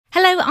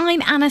Hello,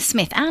 I'm Anna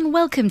Smith and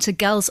welcome to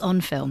Girls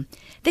on Film.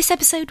 This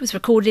episode was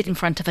recorded in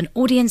front of an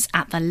audience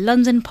at the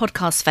London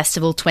Podcast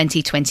Festival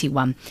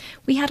 2021.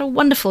 We had a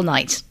wonderful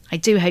night. I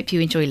do hope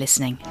you enjoy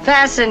listening.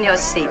 Fasten your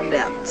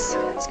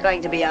seatbelts. It's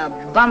going to be a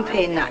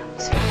bumpy night.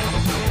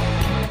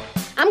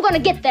 I'm gonna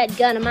get that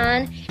gun of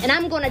mine, and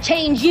I'm gonna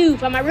change you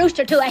from a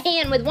rooster to a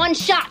hen with one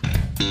shot.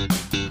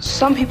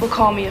 Some people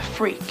call me a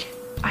freak.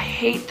 I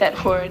hate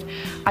that word.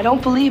 I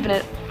don't believe in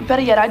it.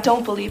 Better yet, I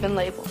don't believe in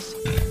labels.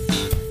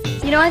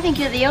 You know, I think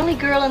you're the only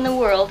girl in the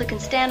world that can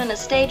stand on a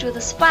stage with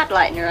a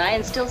spotlight in her eye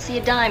and still see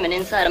a diamond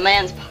inside a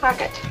man's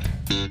pocket.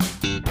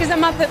 Because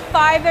I'm up at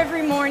 5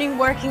 every morning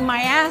working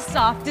my ass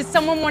off. Does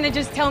someone want to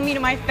just tell me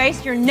to my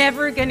face, you're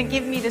never going to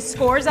give me the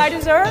scores I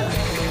deserve?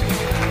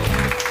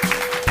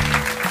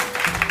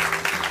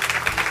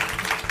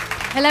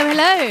 Hello,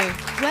 hello.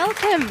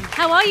 Welcome.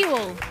 How are you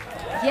all?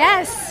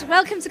 Yes,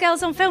 welcome to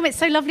Girls on Film. It's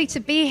so lovely to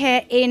be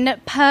here in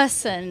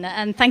person,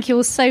 and thank you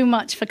all so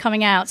much for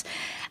coming out.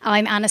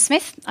 I'm Anna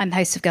Smith. I'm the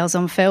host of Girls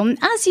on Film.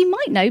 As you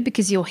might know,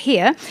 because you're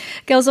here,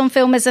 Girls on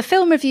Film is a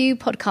film review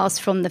podcast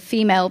from the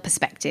female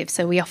perspective.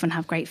 So we often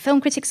have great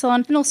film critics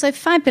on and also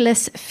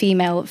fabulous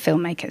female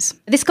filmmakers.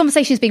 This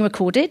conversation is being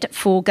recorded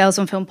for Girls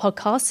on Film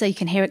podcast, so you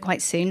can hear it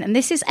quite soon. And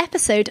this is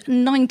episode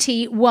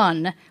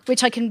 91,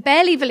 which I can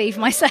barely believe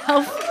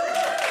myself.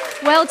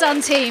 Well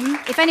done, team.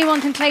 If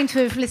anyone can claim to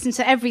have listened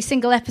to every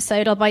single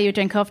episode, I'll buy you a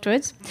drink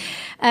afterwards.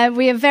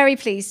 We are very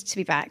pleased to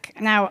be back.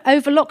 Now,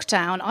 over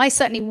lockdown, I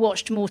certainly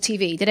watched more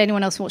TV. Did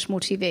anyone else watch more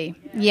TV?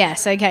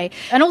 Yes, okay.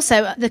 And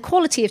also, the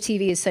quality of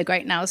TV is so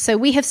great now. So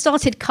we have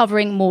started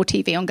covering more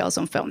TV on Girls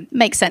on Film.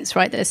 Makes sense,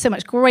 right? There's so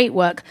much great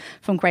work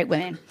from great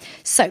women.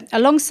 So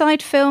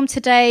alongside film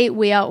today,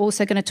 we are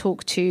also going to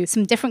talk to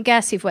some different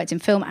guests who've worked in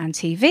film and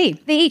TV.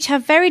 They each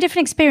have very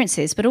different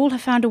experiences, but all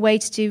have found a way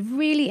to do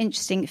really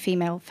interesting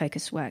female-focused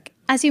work.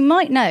 As you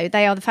might know,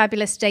 they are the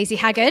fabulous Daisy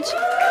Haggard,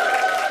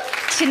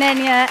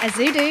 Chinenye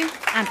Ezeudu,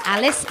 and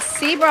Alice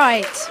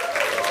Seabright.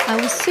 I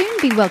will soon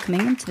be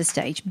welcoming them to the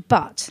stage,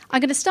 but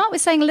I'm going to start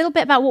with saying a little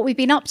bit about what we've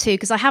been up to,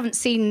 because I haven't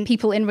seen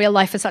people in real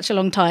life for such a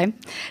long time.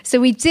 So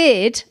we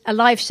did a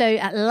live show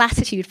at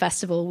Latitude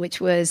Festival, which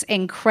was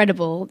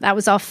incredible. That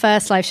was our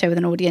first live show with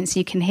an audience.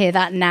 You can hear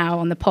that now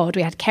on the pod.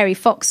 We had Kerry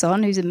Fox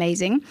on, who's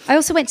amazing. I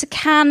also went to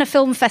Cannes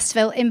Film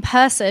Festival in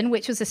person,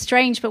 which was a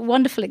strange but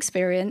wonderful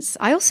experience.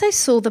 I also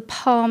saw the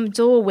Palme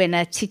d'Or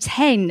winner,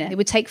 Titane. It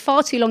would take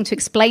far too long to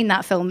explain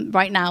that film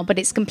right now, but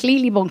it's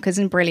completely bonkers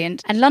and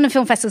brilliant. And London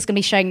Film Festival is going to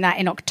be showing that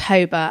in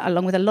October,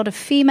 along with a lot of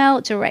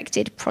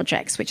female-directed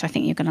projects, which I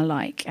think you're going to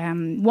like.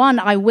 One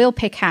I will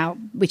pick out,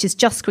 which is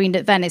just screened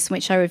at Venice,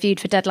 which I reviewed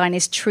for Deadline,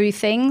 is True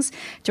Things,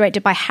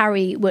 directed by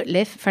Harry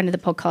Woodliff, friend of the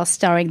podcast,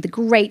 starring the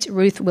great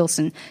Ruth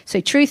Wilson.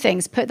 So True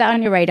Things, put that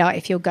on your radar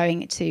if you're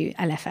going to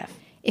LFF.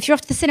 If you're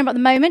off to the cinema at the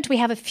moment, we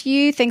have a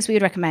few things we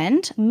would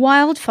recommend.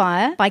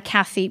 Wildfire by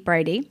Kathy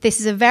Brady.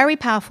 This is a very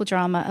powerful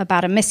drama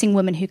about a missing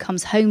woman who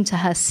comes home to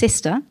her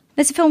sister.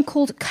 There's a film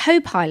called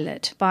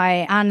Co-Pilot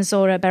by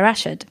Anzora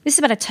Berashad. This is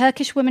about a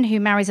Turkish woman who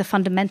marries a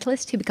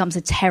fundamentalist who becomes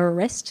a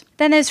terrorist.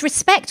 Then there's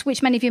Respect,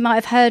 which many of you might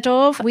have heard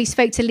of. We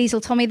spoke to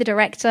Liesl Tommy, the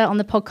director, on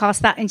the podcast.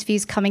 That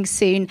interview's coming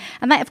soon.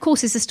 And that, of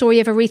course, is the story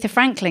of Aretha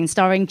Franklin,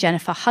 starring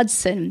Jennifer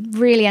Hudson.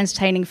 Really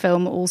entertaining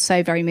film,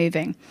 also very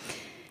moving.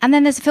 And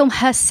then there's a film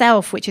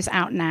Herself, which is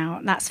out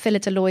now. That's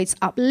Phyllida Lloyd's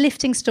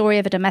uplifting story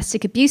of a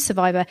domestic abuse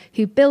survivor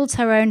who builds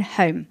her own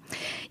home.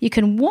 You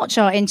can watch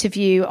our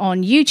interview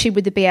on YouTube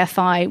with the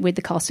BFI, with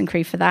the cast and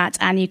crew for that,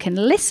 and you can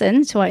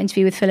listen to our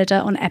interview with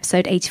Phyllida on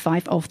episode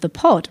 85 of the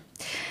pod.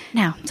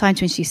 Now, time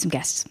to introduce some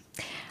guests.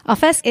 Our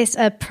first is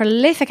a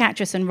prolific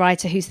actress and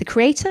writer who's the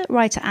creator,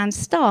 writer and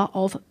star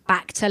of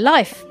Back to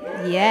Life.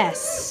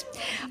 Yes.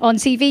 On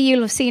TV,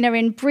 you'll have seen her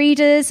in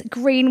Breeders,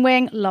 Green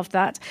Wing, love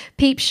that,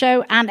 Peep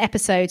Show and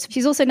Episodes.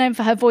 She's also known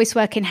for her voice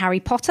work in Harry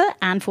Potter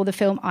and for the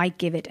film I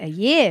Give It a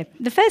Year.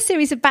 The first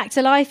series of Back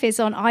to Life is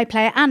on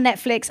iPlayer and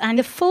Netflix, and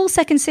the full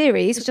second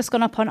series has just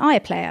gone up on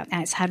iPlayer,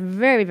 and it's had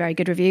very, very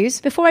good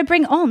reviews. Before I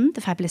bring on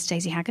the fabulous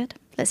Daisy Haggard,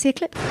 let's see a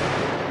clip.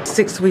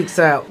 6 weeks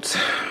out.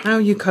 How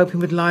are you coping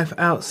with life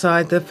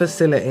outside the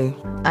facility?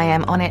 I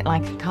am on it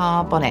like a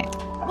car bonnet.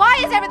 Why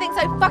is everything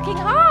so fucking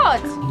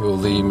hard? You're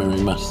the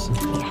Mary Mass.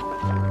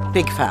 Yeah.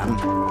 Big fan.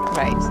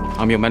 Right.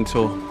 I'm your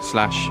mentor /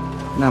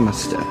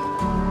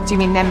 Namaste. Do you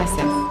mean nemesis?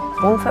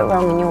 One foot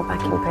wrong and you're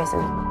back in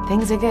prison.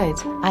 Things are good.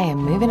 I am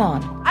moving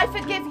on. I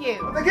forgive you.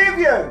 Forgive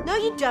you! No,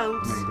 you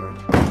don't.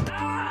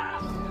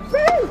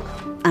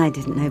 I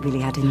didn't know Billy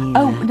had a new...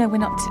 Oh, no, we're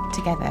not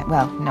together.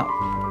 Well, not.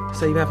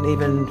 So you haven't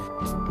even...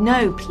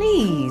 No,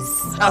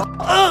 please.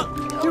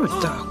 You're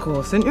a dark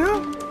horse, aren't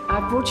you? I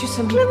brought you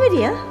some...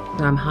 Chlamydia?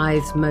 I'm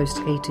Hythe's most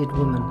hated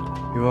woman.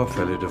 You are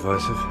fairly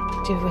divisive.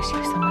 Do you wish you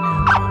were someone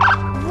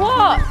else?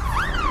 What?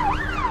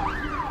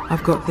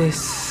 I've got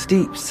this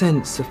deep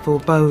sense of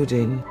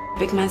foreboding.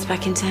 Big man's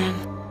back in town.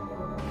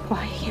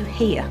 Why are you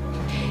here?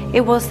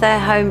 It was their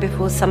home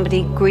before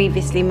somebody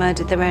grievously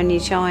murdered their only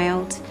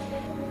child.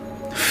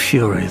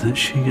 Fury that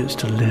she gets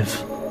to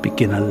live,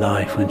 begin a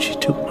life when she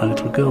took my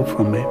little girl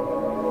from me.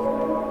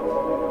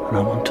 And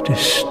I want to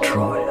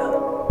destroy her.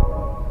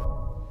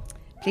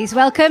 Please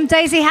welcome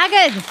Daisy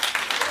Haggard.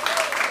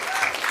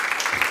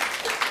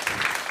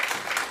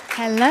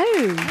 Hello.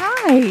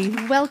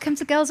 Hi. Welcome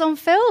to Girls on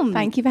Film.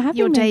 Thank you for having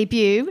your me.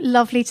 debut.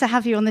 Lovely to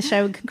have you on the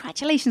show, and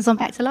congratulations on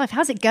Back to Life.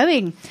 How's it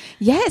going?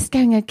 Yeah, it's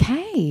going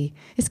okay.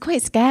 It's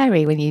quite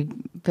scary when you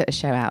put a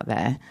show out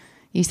there.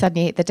 You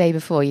suddenly, the day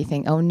before, you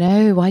think, oh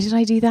no, why did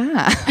I do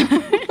that?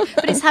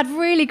 But it's had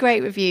really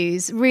great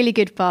reviews, really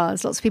good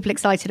buzz, lots of people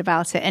excited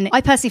about it. And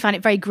I personally find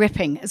it very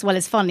gripping as well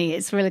as funny.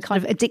 It's really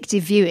kind of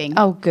addictive viewing.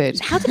 Oh, good.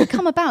 How did it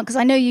come about? Because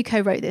I know you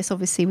co-wrote this,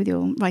 obviously, with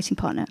your writing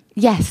partner.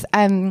 Yes.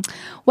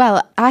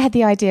 Well, I had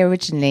the idea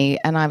originally,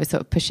 and I was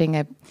sort of pushing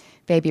a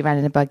baby around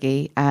in a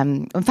buggy.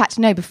 In fact,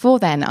 no, before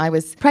then, I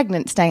was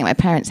pregnant, staying at my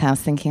parents'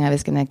 house, thinking I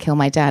was going to kill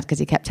my dad because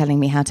he kept telling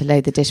me how to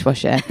load the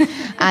dishwasher.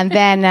 And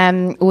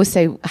then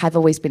also have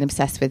always been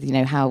obsessed with,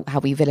 how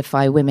we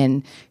vilify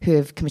women who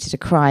have committed a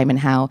crime, and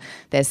how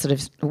there's sort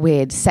of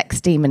weird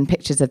sex demon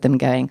pictures of them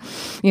going,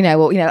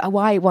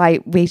 why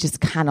we just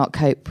cannot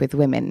cope with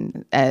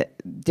women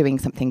doing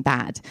something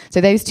bad. So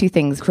those two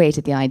things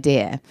created the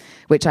idea,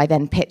 which I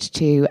then pitched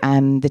to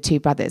the two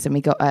brothers, and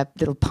we got a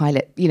little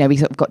pilot. We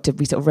sort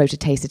of wrote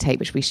a taster tape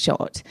which we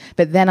shot.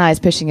 But then I was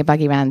pushing a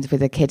buggy around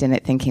with a kid in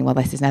it, thinking, well,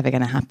 this is never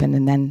going to happen,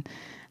 and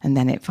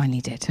then it finally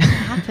did. It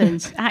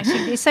happened.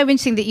 Actually, it's so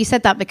interesting that you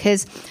said that,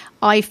 because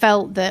I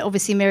felt that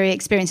obviously Miri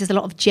experiences a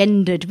lot of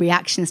gendered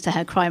reactions to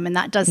her crime, and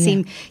that does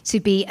seem to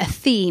be a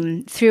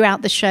theme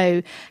throughout the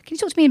show. Can you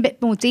talk to me in a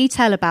bit more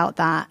detail about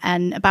that,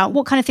 and about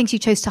what kind of things you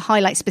chose to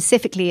highlight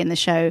specifically in the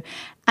show,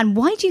 and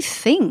why do you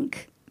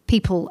think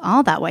people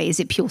are that way?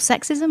 Is it pure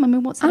sexism? I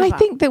mean, what's that about? I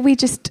think that we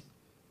just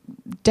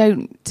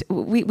don't.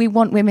 We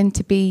want women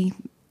to be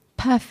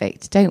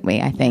perfect, don't we?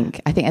 I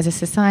think as a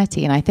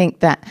society, and I think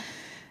that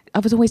I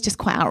was always just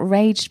quite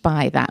outraged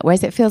by that.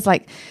 Whereas it feels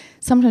like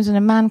sometimes when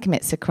a man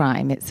commits a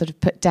crime, it's sort of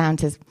put down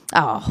to, he's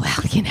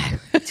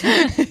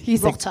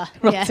rotter.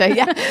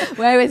 Yeah.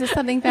 Whereas there's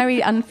something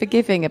very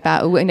unforgiving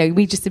about,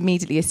 we just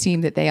immediately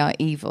assume that they are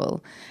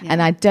evil. Yeah.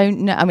 And I don't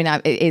know,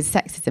 it is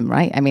sexism,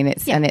 right? And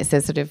it's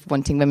a sort of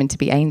wanting women to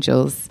be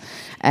angels.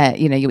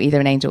 You're either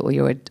an angel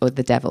or or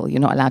the devil.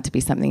 You're not allowed to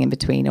be something in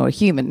between, or a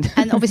human.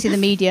 And obviously the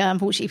media,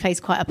 unfortunately, plays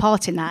quite a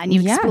part in that, and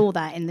you explore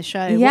that in the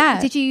show. Yeah.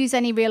 Did you use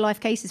any real life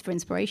cases for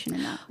inspiration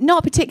in that?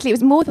 Not particularly. It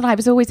was more that I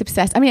was always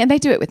obsessed. And they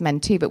do it with men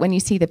too, but when you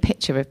see the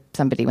picture of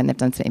somebody when they've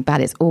done something bad,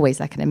 it's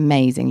always like an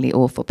amazingly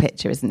awful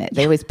picture, isn't it?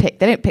 They always they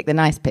don't pick the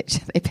nice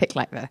picture, they pick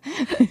like the...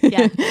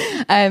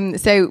 Yeah.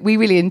 So we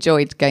really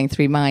enjoyed going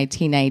through my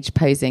teenage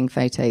posing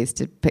photos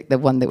to pick the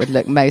one that would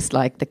look most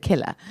like the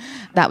killer.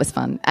 That was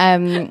fun.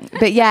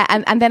 But yeah,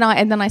 and then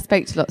I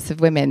spoke to lots of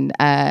women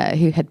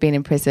who had been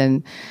in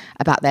prison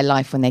about their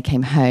life when they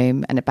came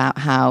home, and about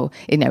how,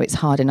 it's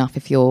hard enough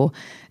if you're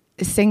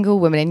a single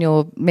woman in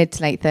your mid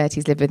to late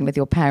 30s living with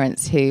your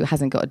parents who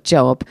hasn't got a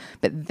job,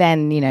 but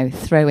then,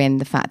 throw in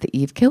the fact that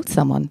you've killed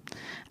someone.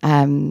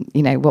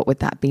 What would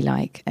that be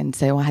like? And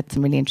so I had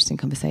some really interesting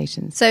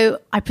conversations. So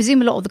I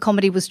presume a lot of the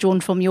comedy was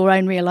drawn from your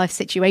own real life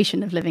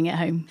situation of living at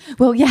home.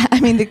 Well, yeah,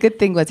 the good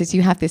thing is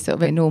you have this sort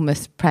of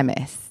enormous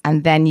premise,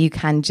 and then you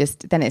can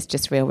then it's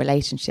just real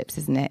relationships,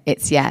 isn't it?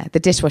 It's, the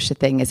dishwasher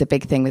thing is a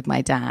big thing with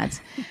my dad.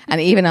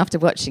 And even after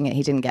watching it,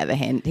 he didn't get the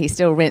hint. He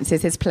still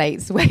rinses his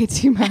plates way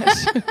too much.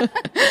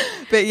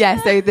 But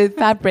yeah, so the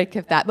fabric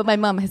of that. But my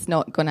mum has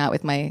not gone out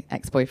with my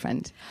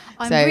ex-boyfriend.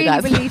 I'm really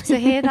relieved to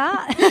hear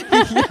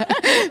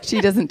that. She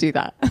doesn't do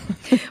that.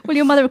 Well,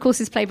 your mother, of course,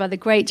 is played by the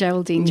great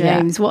Geraldine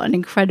James. Yeah. What an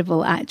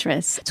incredible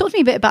actress. Talk to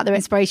me a bit about the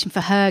inspiration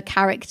for her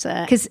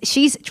character, because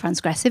she's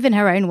transgressive in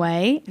her own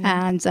way.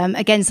 And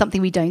again,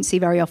 something we don't see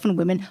very often,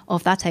 women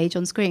of that age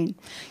on screen.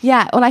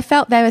 Yeah, well, I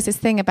felt there was this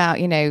thing about,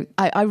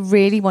 I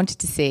really wanted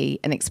to see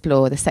and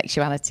explore the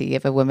sexuality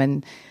of a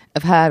woman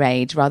of her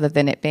age rather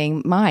than it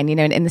being mine,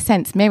 in the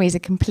sense Mary's a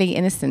complete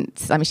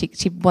innocent.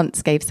 She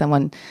once gave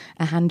someone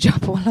a hand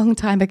job a long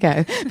time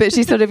ago, but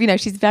she's sort of,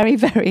 she's very,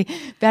 very,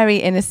 very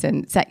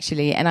innocent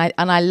sexually. And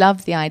I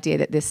love the idea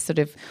that this sort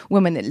of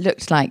woman that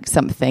looked like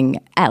something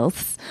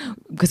else,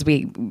 because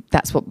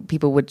that's what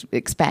people would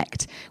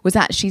expect, was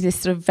actually this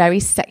sort of very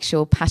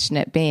sexual,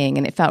 passionate being.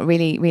 And it felt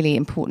really, really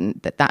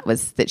important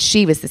that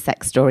she was the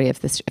sex story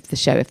of the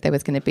show, if there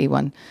was going to be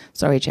one.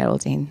 Sorry,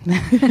 Geraldine.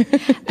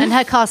 And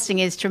her casting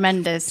is tremendous.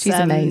 She's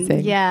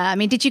amazing. Yeah,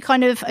 did you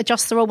kind of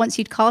adjust the role once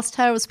you'd cast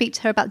her, or speak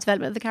to her about the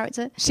development of the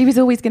character? She was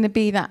always going to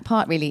be that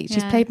part, really.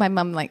 She's played my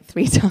mum like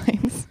 3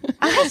 times.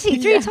 Actually,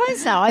 3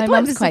 times now. My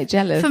mum's quite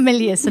jealous.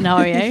 Familiar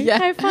scenario.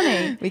 How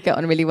funny. We got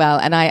on really well,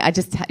 and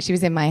she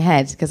was in my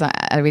head because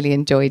I really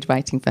enjoyed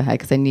writing for her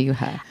because I knew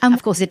her. And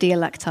of course, Adia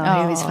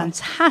Lakhdar, who is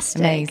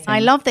fantastic. Amazing. I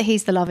love that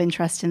he's the love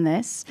interest in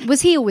this.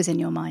 Was he always in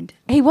your mind?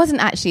 He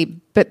wasn't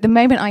actually. But the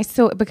moment I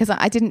saw it, because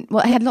I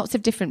had lots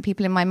of different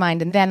people in my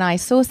mind, and then I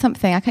saw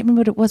something, I can't remember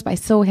what it was, but I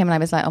saw him and I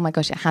was like, oh my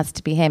gosh, it has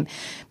to be him.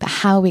 But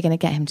how are we going to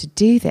get him to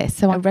do this?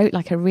 So I wrote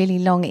like a really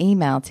long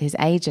email to his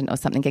agent or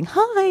something going,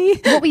 hi.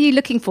 What were you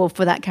looking for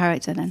that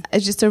character then?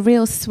 It's just a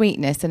real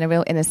sweetness and a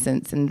real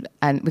innocence, and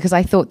because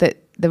I thought that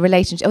the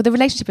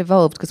relationship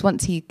evolved, because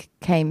once he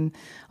came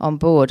on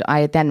board,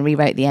 I then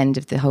rewrote the end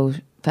of the whole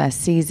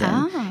first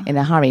season in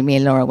a hurry. Me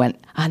and Laura went,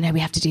 oh no, we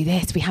have to do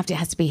this. It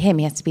has to be him.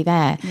 He has to be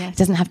there. Yes. It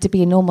doesn't have to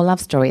be a normal love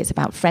story. It's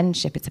about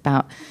friendship. It's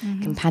about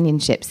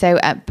companionship. So,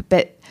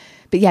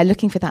 but yeah,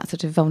 looking for that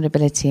sort of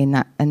vulnerability and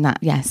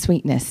that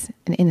sweetness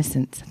and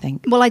innocence, I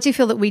think. Well, I do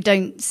feel that we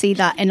don't see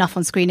that enough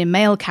on screen in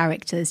male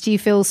characters. Do you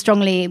feel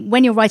strongly,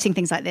 when you're writing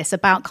things like this,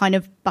 about kind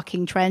of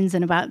bucking trends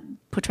and about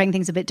portraying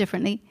things a bit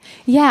differently?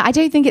 Yeah, I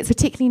don't think it's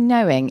particularly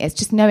knowing. It's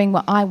just knowing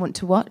what I want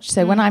to watch.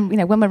 So when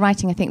we're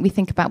writing, I think we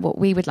think about what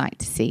we would like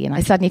to see. And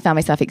I suddenly found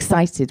myself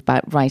excited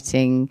about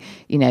writing,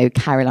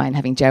 Caroline,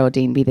 having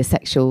Geraldine be the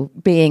sexual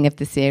being of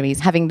the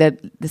series, having the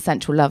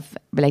central love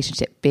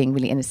relationship being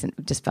really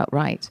innocent, just felt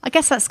right. I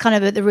guess that's kind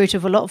of at the root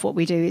of a lot of what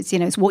we do. It's,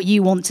 it's what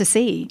you want to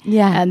see.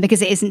 Yeah.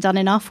 Because it isn't done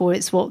enough, or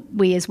it's what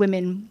we as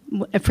women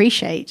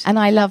appreciate. And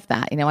I love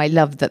that. I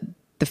love that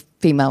the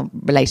female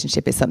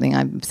relationship is something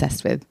I'm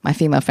obsessed with. My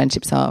female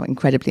friendships are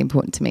incredibly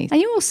important to me.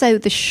 And you're also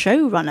the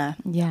showrunner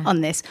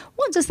on this.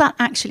 What does that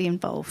actually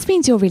involve? It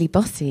means you're really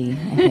bossy,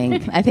 I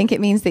think. I think it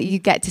means that you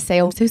get to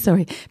say, oh, I'm so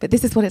sorry, but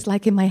this is what it's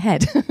like in my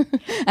head.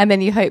 And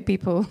then you hope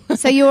people...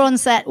 So you're on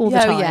set all the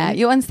time? Yeah,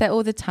 you're on set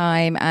all the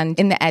time. And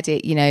in the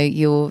edit,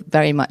 you're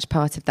very much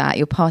part of that.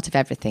 You're part of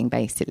everything,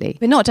 basically.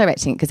 We're not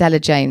directing it because Ella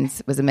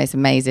Jones was the most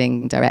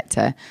amazing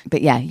director.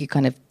 But yeah, you're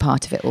kind of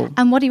part of it all.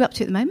 And what are you up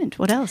to at the moment?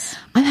 What else?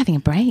 I'm having a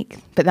break.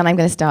 But then I'm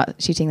going to start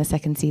shooting the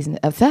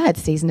third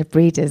season of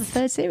Breeders. The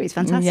third series,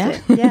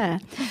 fantastic. Yeah.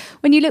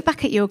 When you look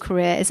back at your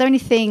career, is there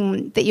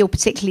anything that you're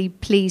particularly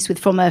pleased with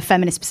from a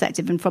feminist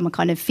perspective and from a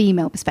kind of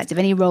female perspective?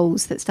 Any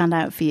roles that stand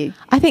out for you?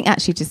 I think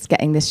actually just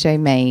getting this show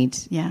made,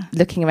 yeah.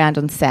 Looking around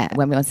on set,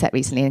 when we were on set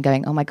recently and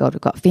going, oh my God, we've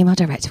got a female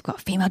director, we've got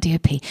a female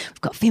DOP,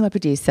 we've got a female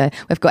producer,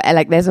 we've got,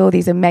 there's all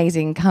these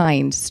amazing,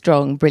 kind,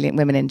 strong, brilliant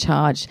women in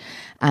charge.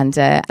 And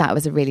that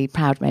was a really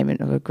proud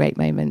moment, or a great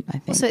moment, I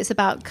think. Also, it's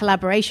about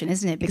collaboration,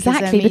 isn't it?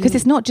 Because, because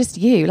it's not just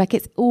you.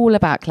 It's all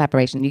about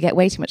collaboration. You get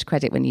way too much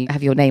credit when you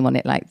have your name on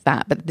it like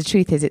that. But the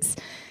truth is,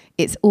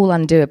 it's all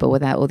undoable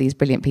without all these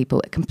brilliant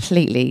people.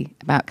 Completely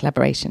about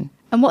collaboration.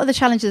 And what are the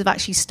challenges of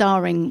actually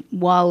starring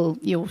while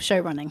you're show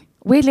running?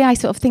 Weirdly, I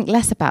sort of think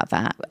less about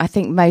that. I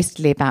think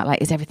mostly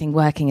about is everything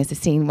working? Is the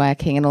scene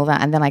working and all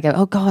that? And then I go,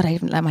 oh God, I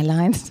haven't learned my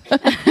lines.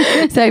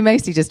 So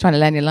mostly just trying to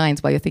learn your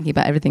lines while you're thinking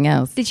about everything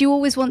else. Did you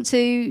always want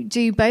to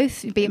do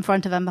both, be in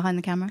front of and behind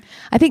the camera?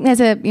 I think there's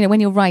when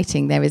you're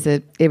writing, there is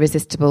a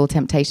irresistible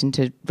temptation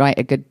to write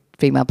a good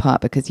female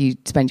part because you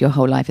spend your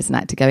whole life as an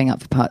actor going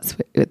up for parts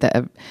that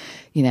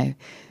are,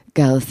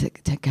 girls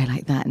that don't go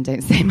like that and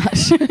don't say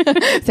much.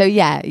 So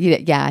yeah,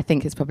 I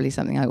think it's probably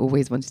something I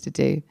always wanted to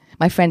do.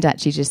 My friend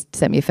actually just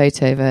sent me a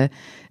photo of a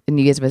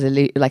New Year's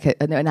resolution,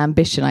 an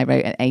ambition I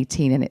wrote at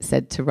 18, and it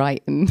said to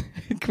write and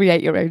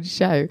create your own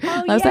show.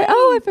 Oh, I was like,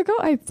 oh, I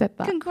forgot I said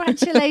that.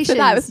 Congratulations. So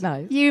that was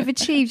nice. You've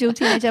achieved your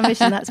teenage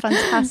ambition. That's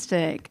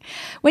fantastic.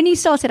 When you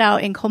started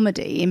out in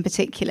comedy in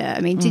particular,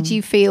 did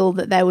you feel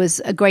that there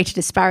was a greater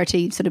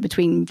disparity sort of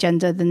between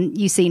gender than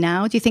you see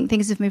now? Do you think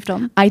things have moved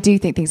on? I do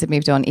think things have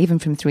moved on, even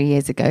from 3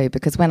 years ago,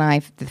 because when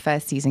the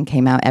first season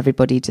came out,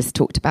 everybody just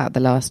talked about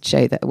the last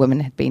show that a woman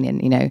had been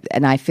in,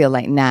 and I feel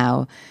like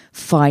now,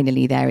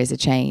 finally, there is a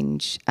change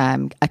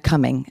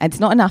coming. And it's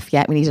not enough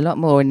yet. We need a lot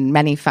more in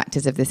many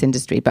factors of this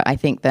industry. But I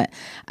think that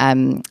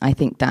I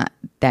think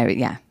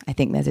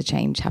there's a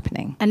change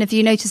happening. And have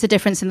you noticed a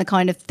difference in the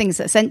kind of things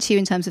that are sent to you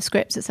in terms of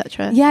scripts,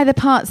 etc.? Yeah, the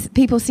parts,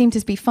 people seem to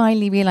be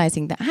finally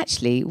realising that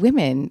actually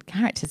women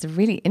characters are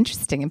really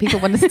interesting and people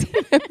want to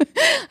see them.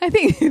 I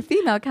think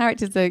female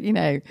characters are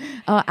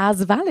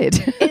as valid.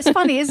 It's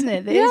funny, isn't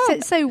it?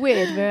 It's so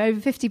weird. We're over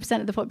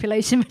 50% of the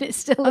population, but it's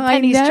still the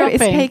pennies dropping.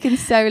 It's taken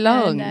so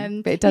long.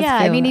 But it does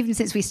feel even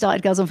since we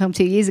started Girls on Film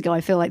 2 years ago,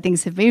 I feel like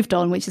things have moved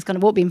on, which is kind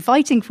of what we've been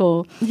fighting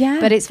for. Yeah.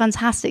 But it's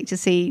fantastic to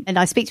see. And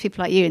I speak to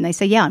people like you and they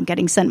say, yeah, I'm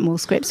getting sent more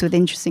scripts with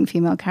interesting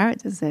female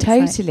characters. It's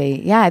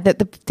totally.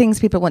 The things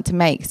people want to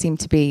make seem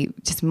to be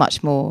just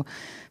much more...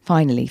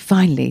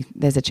 Finally,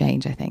 there's a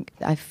change, I think.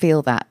 I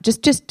feel that.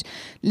 Just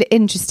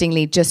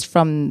interestingly, just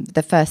from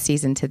the first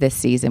season to this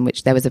season,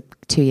 which there was a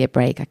 2-year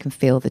break, I can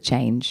feel the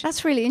change.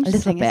 That's really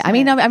interesting. A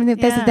little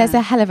bit. There's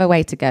a hell of a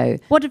way to go.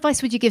 What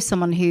advice would you give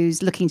someone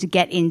who's looking to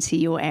get into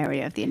your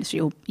area of the industry,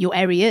 or your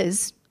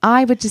areas?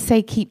 I would just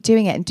say keep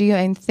doing it and do your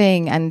own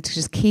thing and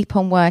just keep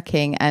on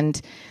working.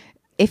 And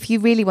if you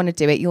really want to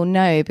do it, you'll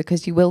know,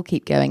 because you will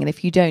keep going. And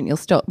if you don't, you'll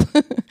stop.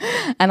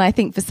 And I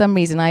think for some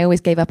reason, I always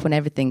gave up on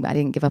everything, but I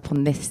didn't give up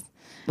on this.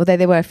 Although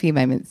there were a few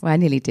moments where I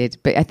nearly did.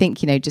 But I think,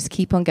 just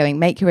keep on going,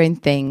 make your own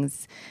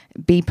things,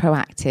 be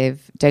proactive,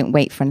 don't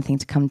wait for anything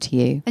to come to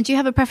you. And do you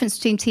have a preference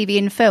between TV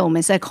and film?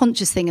 Is there a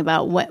conscious thing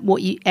about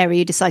what area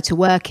you decide to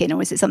work in,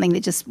 or is it something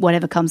that just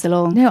whatever comes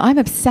along? No, I'm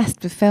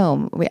obsessed with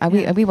film.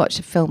 We watch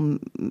a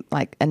film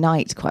like a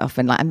night quite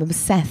often. I'm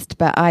obsessed,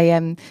 but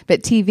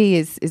but TV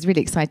is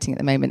really exciting at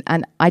the moment,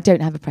 and I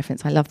don't have a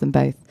preference. I love them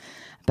both.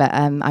 But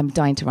I'm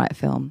dying to write a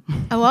film.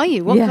 Oh, are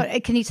you?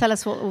 Can you tell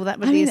us what all that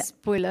would be a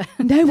spoiler?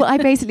 No, well, I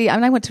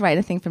want to write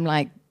anything from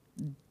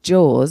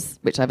Jaws,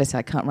 which obviously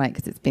I can't write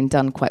because it's been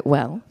done quite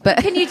well. But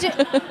can you do?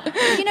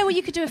 You know what?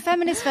 You could do a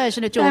feminist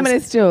version of Jaws.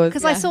 Feminist Jaws.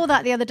 Because I saw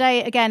that the other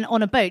day again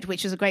on a boat,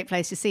 which was a great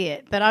place to see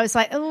it. But I was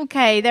like,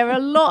 okay, there are a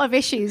lot of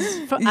issues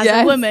as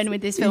a woman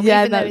with this film,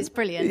 even though it's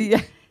brilliant.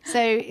 Yeah. So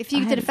if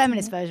you did a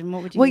feminist version,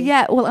 what would you do?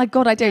 I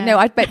don't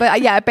know.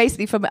 But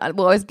basically from what I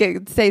was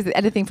going to say is that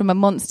anything from a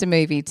monster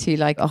movie to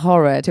like a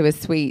horror to a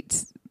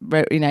sweet,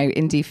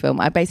 indie film.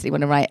 I basically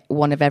want to write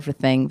one of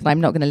everything, but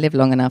I'm not going to live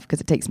long enough because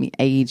it takes me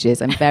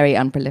ages. I'm very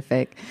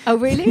unprolific. Oh,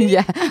 really?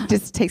 Yeah. It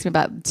just takes me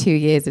about 2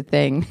 years a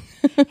thing.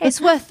 It's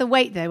worth the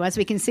wait, though, as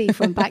we can see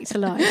from Back to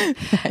Life.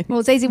 Thanks.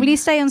 Well, Daisy, will you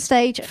stay on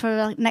stage for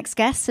our next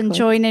guest and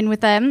join in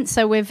with them?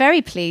 So we're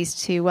very pleased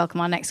to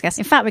welcome our next guest.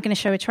 In fact, we're going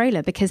to show a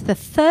trailer because the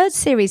third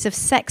series of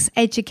Sex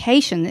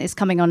Education is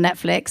coming on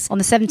Netflix on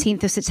the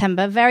 17th of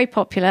September. Very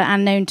popular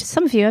and known to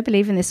some of you, I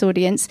believe, in this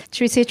audience.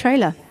 Should we see a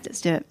trailer?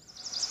 Let's do it.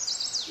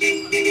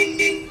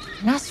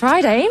 Nice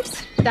ride,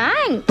 Ames.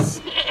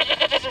 Thanks.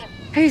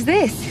 Who's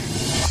this?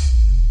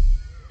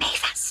 Me,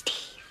 that's Steve.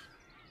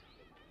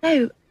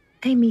 No,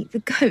 Amy the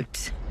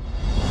goat.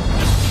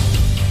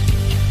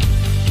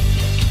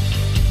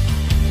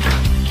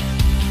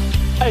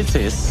 Hey,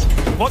 sis.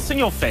 What's in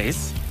your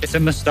face? It's a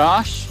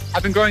moustache.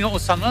 I've been growing it all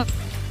summer.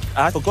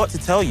 I forgot to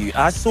tell you,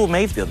 I saw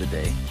Maeve the other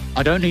day.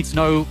 I don't need to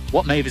know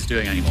what Maeve is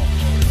doing anymore.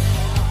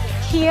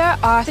 Here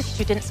are the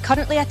students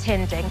currently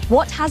attending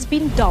what has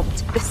been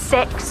dubbed the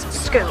sex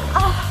school.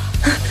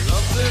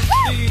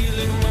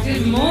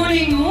 Good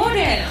morning.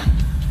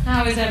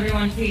 How is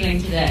everyone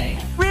feeling today?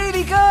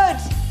 Really good.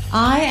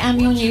 I am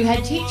your new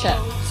head teacher.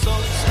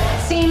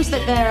 Seems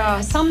that there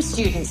are some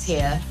students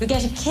here who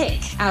get a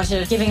kick out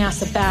of giving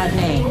us a bad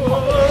name.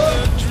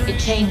 It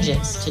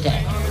changes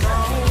today.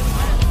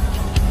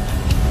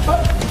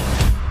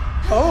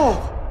 Oh,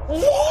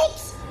 what?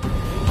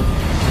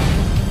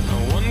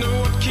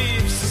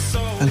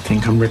 I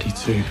think I'm ready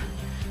to,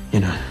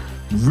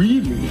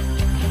 Really?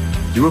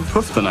 You were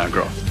puffed on that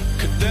graph.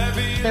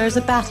 There is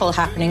a battle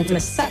happening for the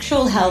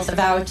sexual health of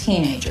our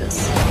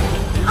teenagers.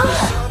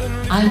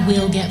 I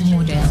will get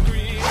Mordell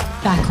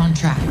back on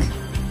track.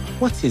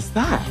 What is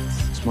that?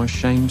 It's my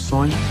shame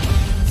sign.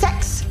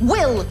 Sex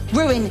will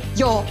ruin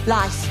your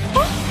life.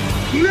 No!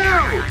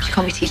 You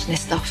can't be teaching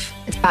this stuff.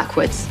 It's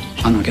backwards.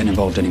 I'm not getting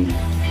involved anymore.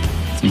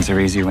 Things are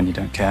easier when you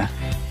don't care.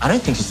 I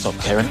don't think you stopped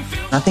caring.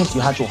 I think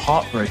you had your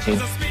heart broken.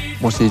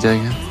 What are you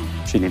doing here?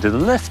 She needed a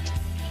lift.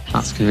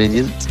 That's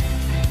convenient.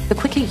 The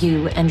quicker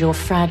you and your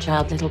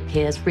fragile little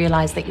peers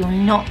realize that you're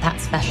not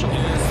that special,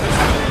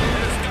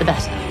 the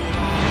better.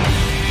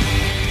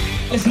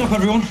 Listen up,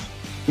 everyone.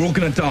 We're all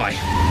gonna die.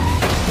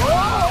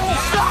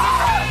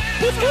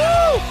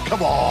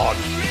 Come on!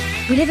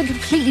 We live in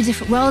completely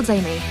different worlds,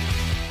 Amy.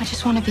 I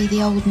just want to be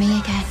the old me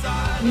again.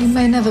 You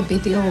may never be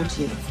the old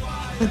you,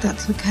 but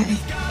that's okay.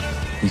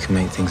 You can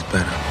make things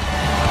better.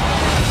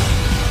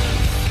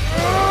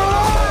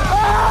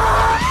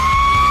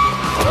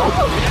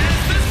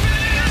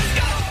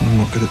 I'm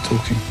not good at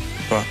talking.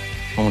 But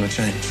I want to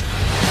change.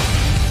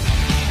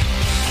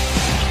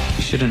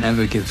 You shouldn't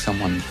ever give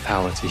someone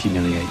power to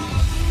humiliate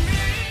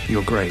you.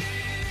 You're great,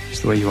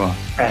 just the way you are.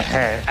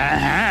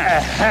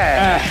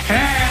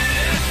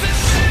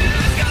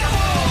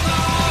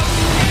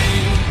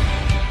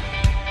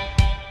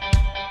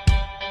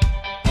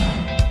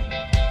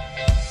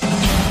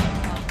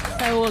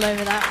 So all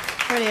over that.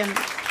 Brilliant.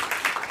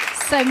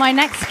 So my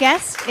next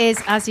guest is,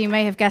 as you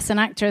may have guessed, an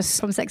actress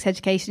from Sex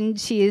Education.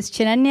 She is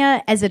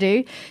Chinenye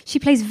Ezeudu. She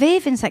plays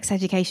Viv in Sex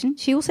Education.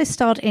 She also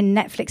starred in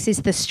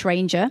Netflix's The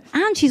Stranger.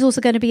 And she's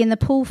also going to be in the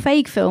Paul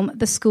Feig film,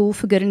 The School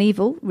for Good and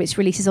Evil, which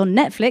releases on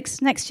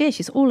Netflix next year.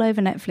 She's all over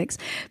Netflix.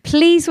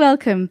 Please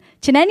welcome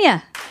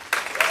Chinenye.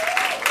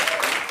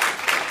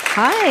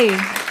 Hi.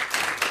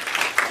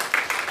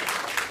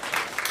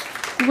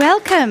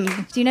 Welcome.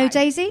 Do you know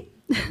Daisy?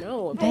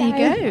 No. There you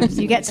go.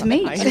 You get to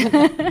meet.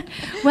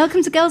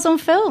 Welcome to Girls on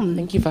Film.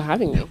 Thank you for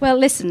having me. Well,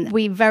 listen,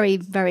 we're very,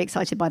 very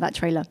excited by that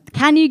trailer.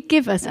 Can you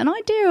give us an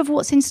idea of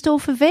what's in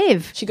store for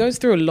Viv? She goes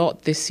through a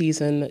lot this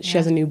season. She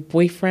has a new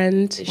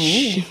boyfriend.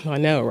 I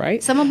know,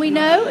 right? Someone we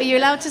know? Are you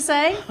allowed to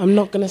say? I'm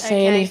not going to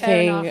say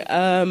anything.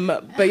 Fair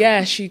but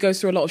yeah, she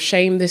goes through a lot of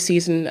shame this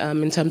season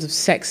in terms of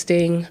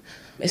sexting.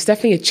 It's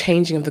definitely a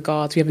changing of the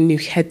guards. We have a new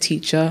head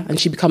teacher and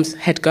she becomes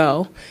head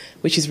girl,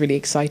 which is really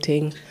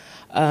exciting.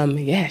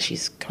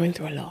 She's going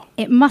through a lot.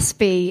 It must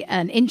be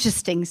an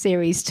interesting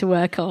series to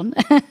work on.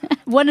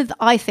 One of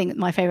I think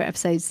my favourite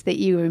episodes that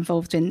you were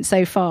involved in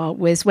so far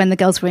was when the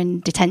girls were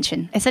in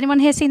detention. Has anyone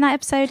here seen that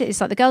episode?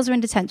 It's like the girls are in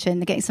detention,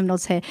 they're getting some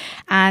nods here,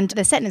 and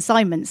they're setting an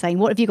assignment saying,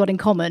 what have you got in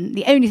common?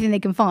 The only thing they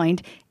can find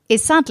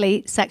is,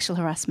 sadly, sexual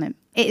harassment.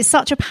 It is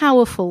such a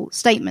powerful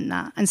statement,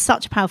 that, and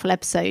such a powerful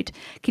episode.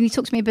 Can you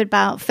talk to me a bit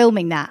about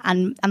filming that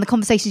and the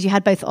conversations you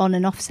had both on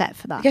and off set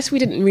for that? I guess we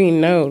didn't really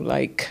know,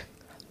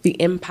 the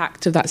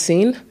impact of that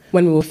scene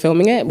when we were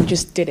filming it. We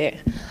just did it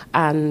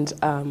and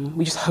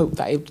we just hoped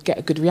that it would get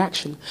a good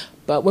reaction.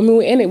 But when we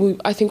were in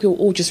it, I think we were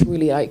all just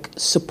really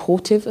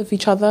supportive of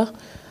each other.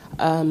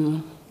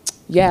 I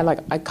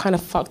kind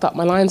of fucked up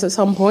my lines at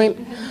some point.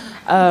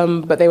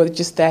 But they were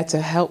just there to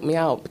help me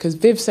out because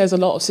Viv says a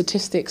lot of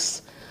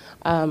statistics.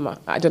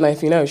 I don't know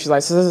if you know, she's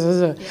like,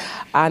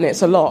 and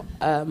it's a lot.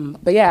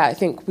 But yeah, I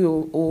think we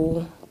were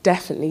all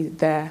definitely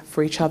there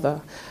for each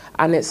other.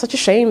 And it's such a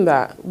shame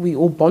that we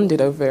all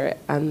bonded over it.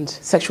 And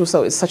sexual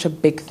assault is such a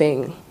big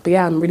thing. But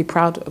yeah, I'm really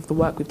proud of the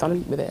work we've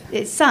done with it.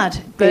 It's sad,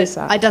 but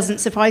it doesn't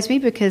surprise me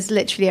because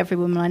literally every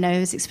woman I know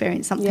has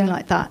experienced something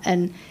like that.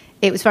 And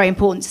it was very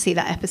important to see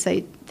that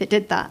episode that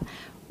did that.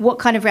 What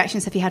kind of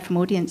reactions have you had from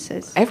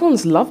audiences?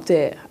 Everyone's loved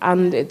it.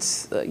 And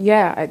it's,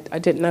 I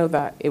didn't know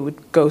that it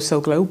would go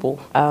so global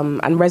and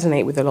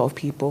resonate with a lot of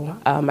people.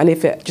 And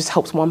if it just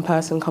helps one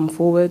person come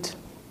forward,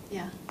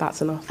 that's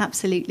enough.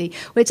 Absolutely.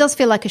 Well, it does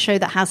feel like a show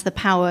that has the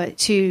power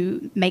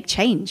to make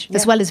change,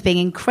 as well as being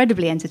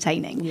incredibly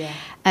entertaining. Yeah.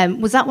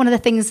 Was that one of the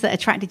things that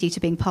attracted you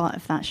to being part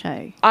of that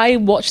show? I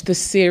watched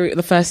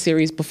the first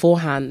series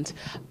beforehand,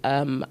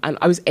 and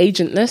I was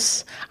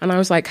agentless, and I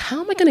was like, how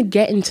am I going to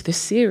get into this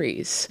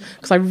series?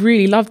 Because I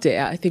really loved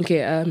it. I think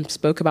it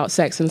spoke about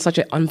sex in such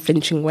an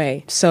unflinching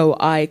way. So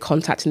I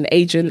contacted an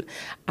agent,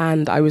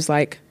 and I was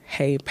like,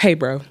 hey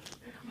bro,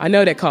 I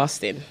know they're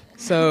casting.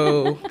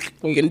 So what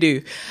are you going to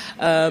do?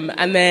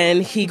 And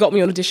then he got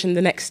me on audition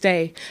the next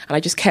day, and I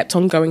just kept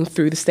on going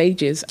through the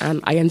stages,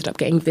 and I ended up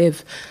getting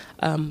Viv.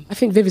 I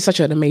think Viv is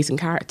such an amazing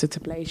character to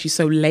play. She's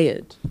so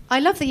layered. I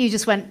love that you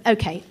just went,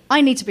 okay,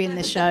 I need to be in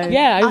this show.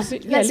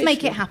 Let's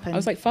make it happen. I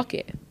was like, fuck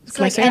it. It's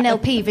like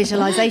NLP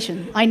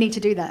visualization. I need to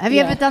do that. Have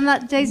you ever done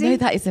that, Daisy? No,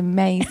 that is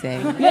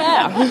amazing.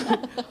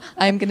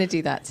 I'm going to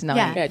do that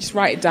tonight. Yeah, just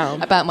write it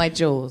down. About my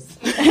jaws.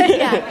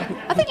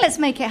 I think let's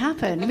make it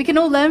happen. We can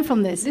all learn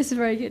from this. This is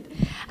very good.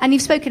 And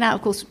you've spoken out,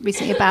 of course,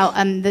 recently about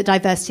the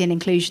diversity and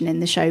inclusion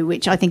in the show,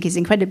 which I think is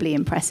incredibly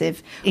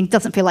impressive. It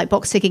doesn't feel like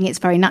box ticking. It's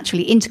very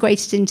naturally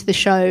integrated into the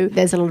show.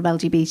 There's a lot of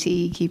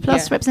LGBTQ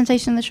plus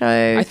representation in the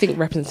show. I think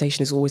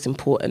representation is always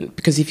important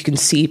because if you can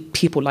see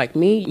people like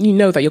me, you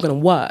know that you're going to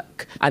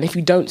work. And if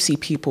you don't see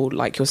people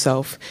like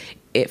yourself,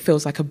 it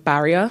feels like a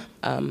barrier.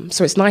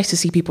 So it's nice to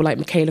see people like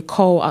Michaela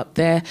Cole up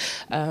there,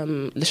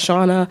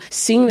 Lashana.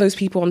 Seeing those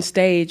people on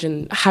stage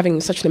and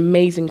having such an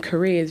amazing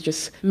career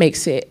just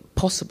makes it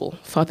possible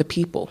for other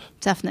people.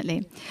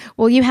 Definitely.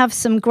 Well, you have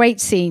some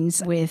great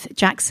scenes with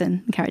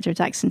Jackson, the character of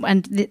Jackson,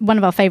 and one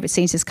of our favourite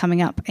scenes is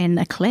coming up in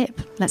a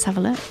clip. Let's have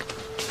a look.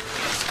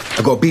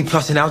 I got a B+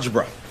 in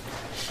algebra.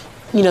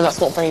 You know, that's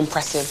not very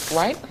impressive,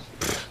 right?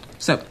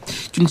 So, do you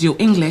want to do your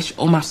English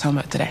or maths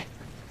homework today?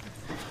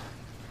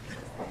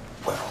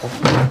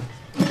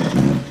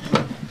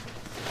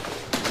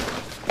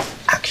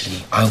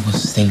 Actually, I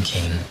was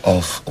thinking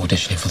of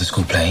auditioning for the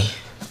school play,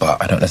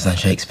 but I don't understand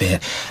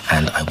Shakespeare,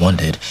 and I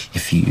wondered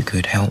if you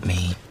could help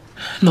me.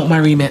 Not my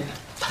remit.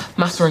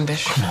 Maths or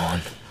English? Come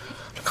on.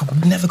 Look, I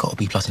would never got a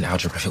B+ in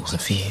algebra if it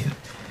wasn't for you.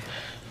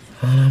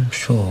 I'm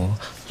sure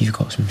you've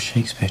got some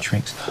Shakespeare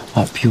tricks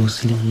up your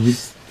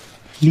sleeves.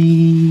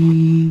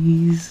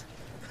 Please.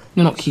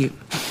 You're not cute.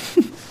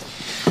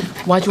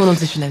 Why do you want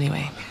to audition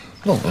anyway?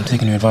 Well, I'm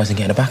taking your advice and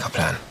getting a backup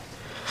plan.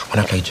 When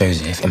I played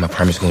Joseph in my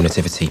primary school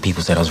nativity,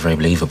 people said I was very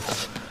believable.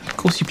 Of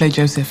course you played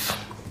Joseph.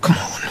 Come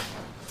on,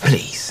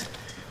 please.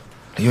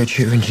 You're a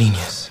tutoring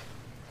genius.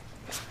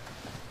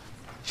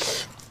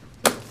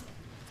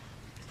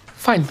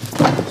 Fine.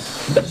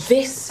 But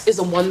this is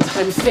a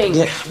one-time thing.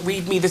 Yeah.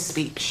 Read me the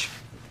speech.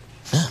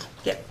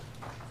 Yeah.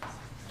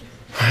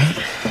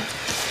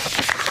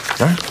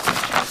 Right.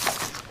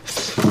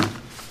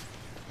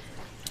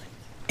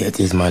 It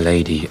is my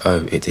lady,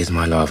 oh, it is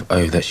my love,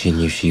 oh, that she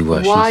knew she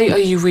was. Why are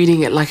you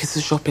reading it like it's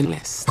a shopping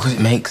list? Because it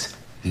makes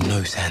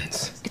no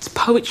sense. It's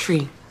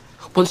poetry.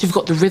 Once you've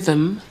got the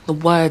rhythm, the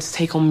words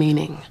take on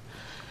meaning.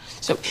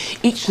 So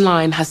each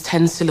line has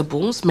 10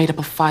 syllables made up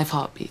of 5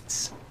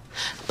 heartbeats.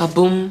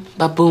 Ba-boom,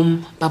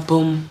 ba-boom,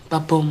 ba-boom,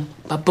 ba-boom,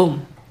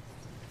 ba-boom.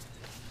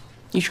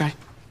 You try.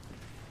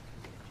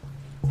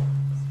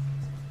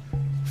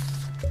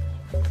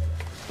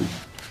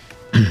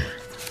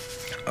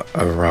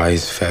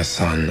 Arise, fair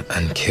sun,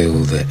 and kill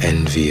the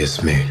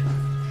envious moon,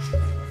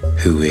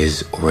 who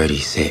is already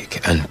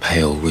sick and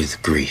pale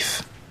with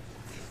grief.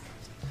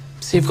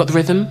 So you've got the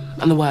rhythm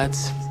and the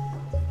words.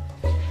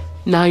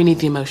 Now you need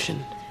the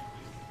emotion.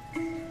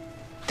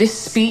 This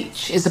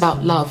speech is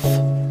about love.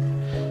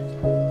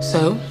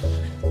 So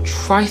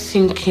try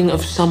thinking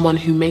of someone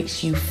who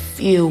makes you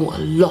feel a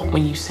lot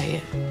when you say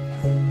it.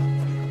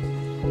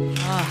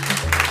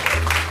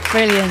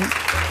 Brilliant.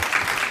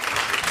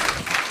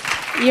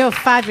 You're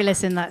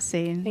fabulous in that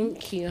scene.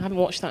 Thank you. I haven't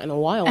watched that in a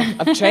while.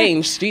 I've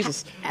changed.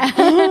 Jesus.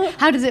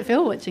 How does it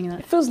feel watching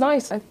that? It feels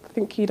nice. I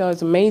think Ita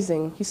is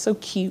amazing. He's so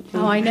cute.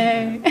 Oh, I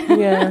know.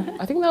 Yeah.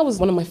 I think that was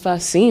one of my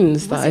first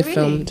scenes that I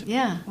filmed.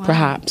 Yeah. Wow.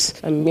 Perhaps.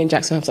 And me and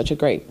Jackson have such a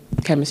great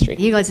chemistry.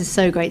 You guys are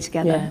so great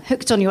together. Yeah.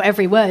 Hooked on your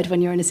every word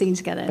when you're in a scene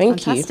together.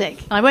 Thank you. Fantastic.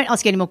 I won't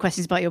ask you any more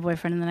questions about your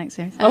boyfriend in the next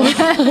series.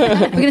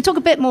 We're going to talk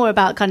a bit more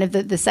about kind of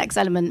the sex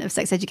element of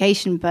sex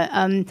education, but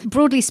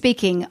broadly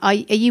speaking, are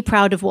you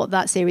proud of what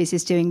that series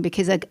is doing?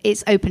 Because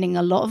it's opening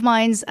a lot of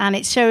minds and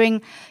it's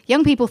showing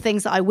young people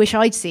things that I wish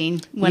I'd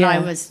seen when I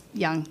was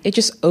young. It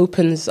just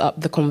opens up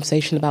the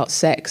conversation about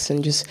sex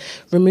and just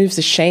removes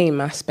the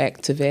shame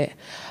aspect of it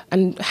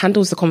and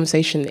handles the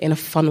conversation in a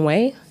fun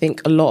way. I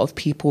think a lot of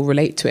people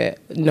relate to it,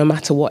 no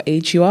matter what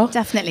age you are.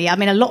 Definitely. I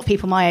mean, a lot of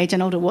people my age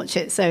and older watch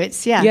it, so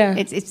it's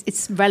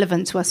it's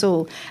relevant to us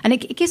all, and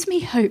it gives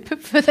me hope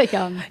for the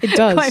young. It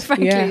does. Quite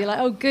frankly, yeah. You're like,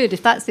 oh, good.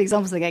 If that's the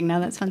examples they're getting now,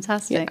 that's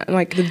fantastic. Yeah, and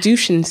like the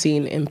douching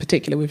scene in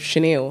particular with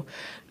Chanel.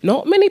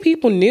 Not many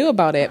people knew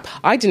about it.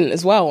 I didn't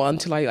as well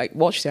until I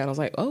watched it and I was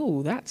like,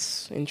 oh,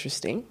 that's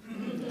interesting.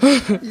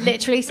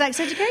 Literally sex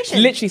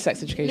education. Literally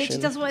sex education.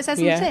 Literally does what it says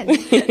on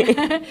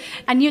the tin.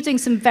 And you're doing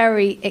some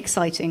very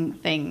exciting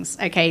things.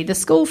 Okay, The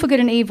School for Good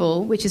and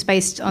Evil, which is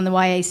based on the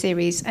YA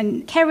series,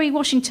 and Kerry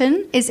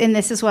Washington is in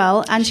this as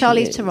well, and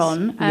Charlize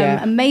Theron.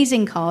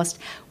 Amazing cast.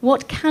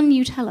 What can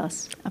you tell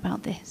us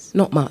about this?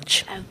 Not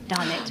much. Oh,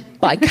 darn it.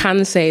 But I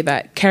can say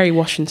that Kerry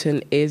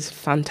Washington is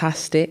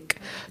fantastic.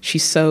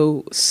 She's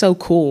so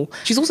cool.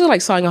 She's also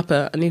signing up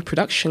a new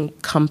production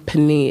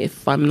company,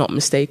 if I'm not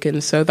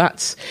mistaken. So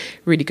that's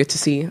really good to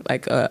see,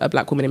 a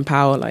black woman in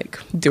power,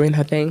 doing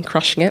her thing,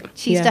 crushing it.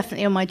 She's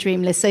definitely on my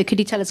dream list. So could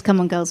you tell us, come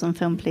on, Girls on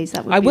Film, please?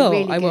 That would be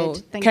really good. I will.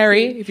 Thank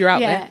Kerry, you. if you're out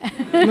there.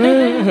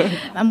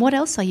 And what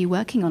else are you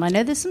working on? I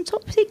know there's some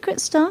top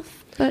secret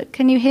stuff, but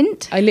can you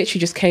hint? I literally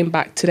just came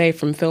back today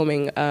from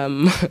filming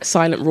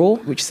Silent Raw,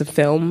 which is a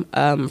film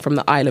from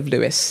the Isle of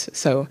Lewis.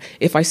 So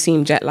if I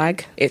seem jet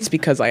lag, it's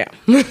because I am.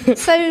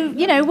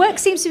 So, work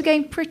seems to be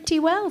going pretty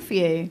well for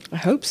you. I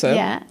hope so.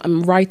 Yeah.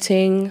 I'm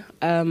writing.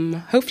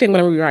 Hopefully I'm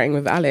going to be writing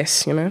with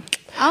Alice,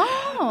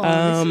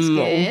 Oh, this is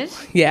good.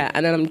 Yeah,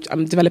 and then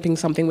I'm developing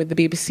something with the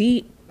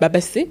BBC,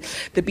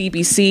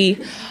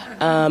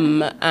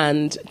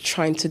 and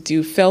trying to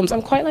do films.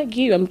 I'm quite like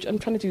you. I'm trying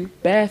to do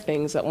bare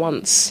things at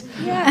once.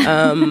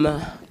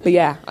 Yeah. But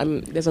yeah,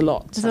 there's a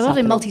lot. There's a lot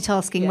of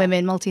multitasking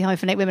women,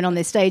 multi-hyphenate women on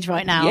this stage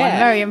right now. Yeah. I'm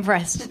very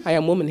impressed. I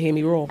am woman, hear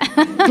me roar.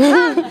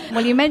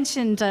 Well, you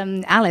mentioned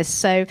Alice,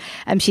 so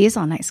she is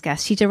our next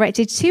guest. She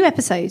directed 2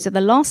 episodes of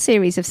the last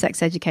series of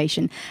Sex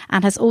Education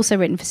and has also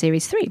written for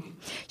Series 3.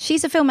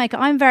 She's a filmmaker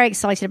I'm very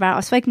excited about.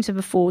 I've spoken to her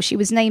before. She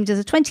was named as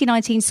a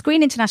 2019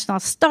 Screen International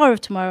Star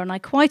of Tomorrow, and I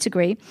quite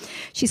agree.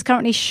 She's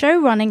currently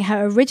show-running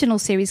her original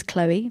series,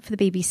 Chloe, for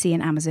the BBC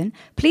and Amazon.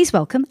 Please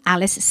welcome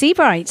Alice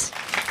Seabright.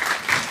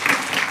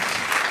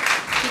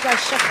 You guys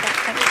shuffle that.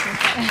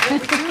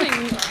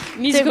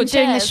 Musical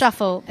doing the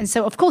shuffle. And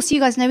so, of course, you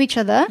guys know each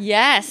other.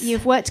 Yes.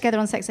 You've worked together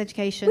on Sex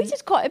Education. We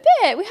did quite a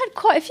bit. We had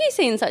quite a few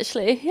scenes,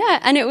 actually. Yeah.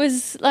 And it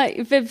was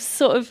Viv's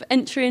sort of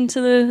entry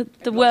into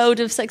the world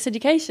of Sex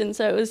Education.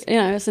 So it was, it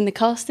was in the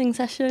casting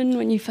session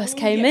when you first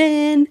came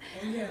in.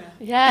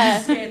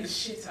 Yeah. Scared the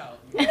shit out.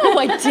 No,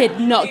 I did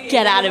not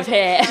get out of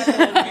here.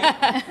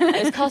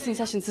 Those casting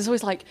sessions, there's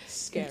always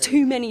scary.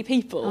 Too many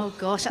people. Oh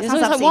gosh, that it's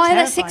sounds always why are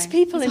there 6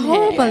 people in here?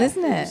 Horrible,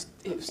 isn't it?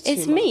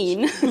 It's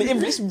mean.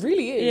 It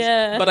really is.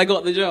 Yeah. But I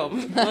got the job.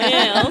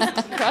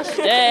 Yeah, crushed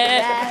it.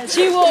 Yes.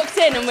 She walked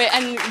in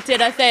and did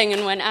her thing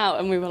and went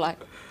out, and we were like,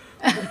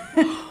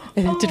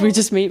 did we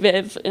just meet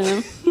Viv?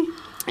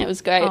 It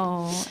was great.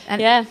 Oh,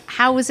 and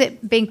how was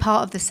it being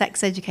part of the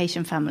Sex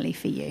Education family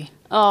for you?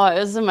 Oh, it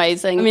was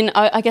amazing. I mean,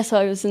 I guess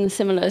I was in a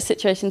similar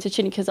situation to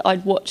Chinny because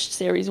I'd watched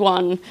Series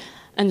 1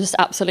 and just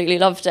absolutely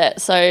loved it.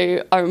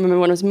 So I remember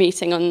when I was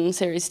meeting on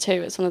Series 2,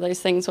 it's one of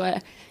those things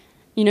where,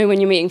 when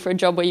you're meeting for a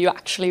job where you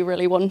actually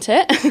really want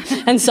it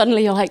and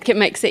suddenly you're like, it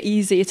makes it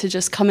easier to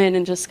just come in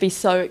and just be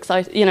so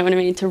excited, you know what I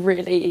mean, to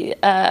really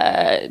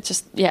to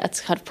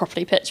kind of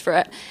properly pitch for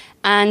it.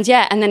 And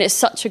and then it's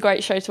such a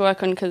great show to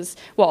work on because,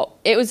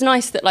 it was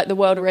nice that the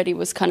world already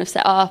was kind of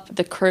set up,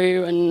 the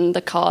crew and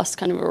the cast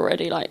kind of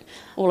already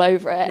all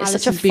over it. It's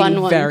such a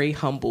fun one. Very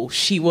humble.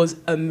 She was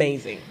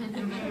amazing.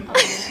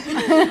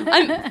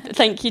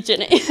 Thank you,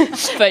 Ginny.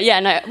 But we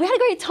had a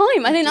great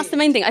time. I think that's the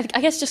main thing.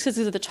 I guess just because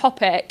of the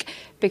topic,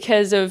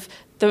 because of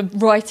the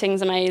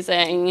writing's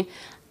amazing.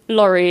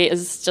 Laurie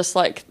is just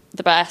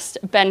the best.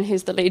 Ben,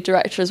 who's the lead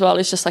director as well,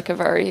 is just a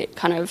very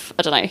kind of,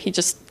 I don't know,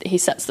 he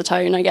sets the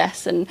tone, I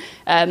guess, and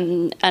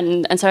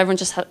so everyone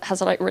just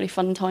has a really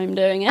fun time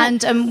doing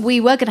it. And we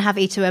were going to have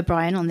Ita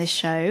O'Brien on this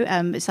show,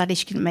 but sadly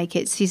she couldn't make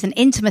it. She's an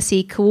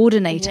intimacy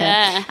coordinator,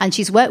 and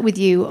she's worked with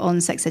you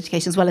on Sex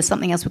Education as well as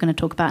something else we're going to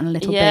talk about in a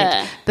little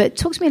bit. But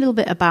talk to me a little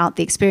bit about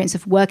the experience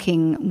of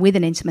working with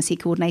an intimacy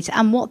coordinator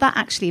and what that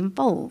actually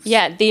involves.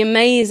 Yeah, the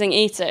amazing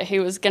Ita,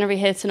 who was going to be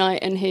here tonight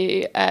and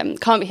who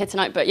can't be here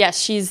tonight, but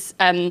she's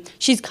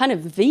kind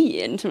of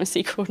the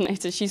intimacy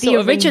coordinator. She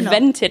sort of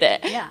invented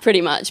it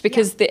pretty much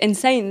because the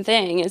insane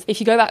thing is if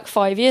you go back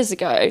 5 years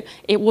ago,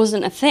 it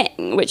wasn't a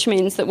thing, which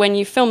means that when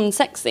you film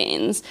sex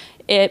scenes,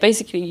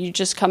 basically you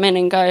just come in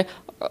and go,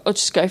 I'll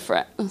just go for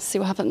it and see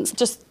what happens.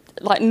 Just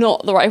like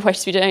not the right way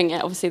to be doing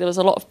it. Obviously there was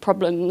a lot of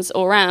problems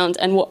all around,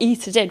 and what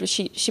Ita did was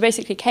she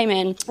basically came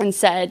in and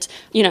said,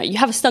 you know, you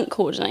have a stunt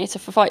coordinator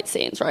for fight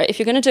scenes, right? If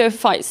you're going to do a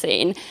fight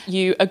scene,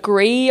 you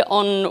agree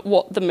on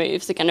what the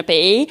moves are going to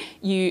be,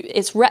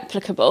 it's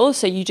replicable,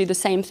 so you do the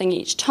same thing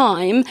each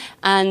time,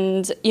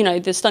 and you know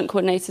the stunt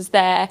coordinator's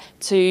there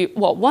to,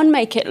 one,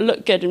 make it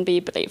look good and be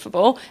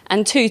believable,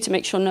 and two, to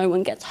make sure no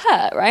one gets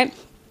hurt, right?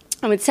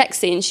 And with sex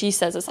scenes, she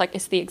says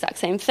it's the exact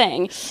same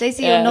thing.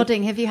 Daisy, you're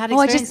nodding. Have you had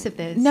experience of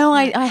this? No,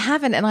 I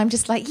haven't, and I'm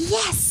just like,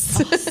 yes!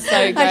 Oh, so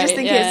great. I just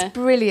think it's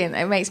brilliant.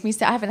 It makes me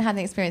I haven't had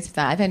an experience of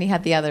that. I've only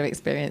had the other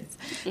experience.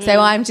 So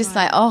I'm just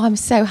like, I'm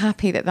so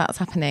happy that that's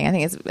happening. I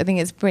think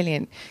it's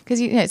brilliant. Because,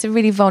 you know, it's a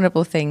really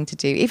vulnerable thing to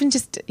do. Even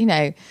just, you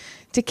know,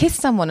 to kiss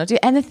someone or do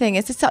anything,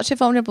 it's such a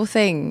vulnerable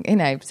thing, you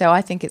know, so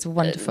I think it's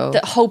wonderful.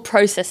 The whole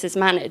process is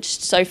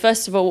managed. So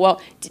first of all,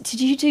 did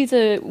you do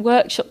the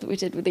workshop that we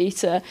did with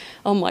Ita?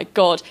 Oh my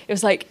God, it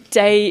was like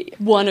day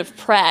one of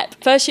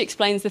prep. First she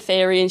explains the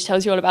theory and she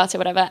tells you all about it,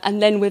 whatever, and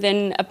then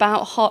within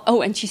about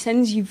and she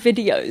sends you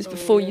videos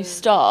before you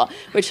start,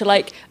 which are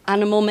like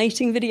animal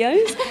mating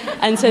videos.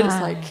 And so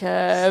it's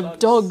like,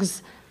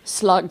 dogs,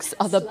 slugs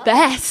are the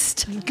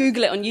best.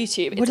 Google it on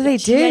YouTube. What do they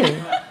do?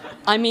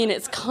 I mean,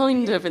 it's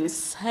kind of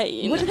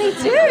insane. What do they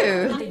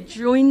do? They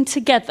join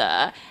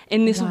together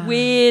in this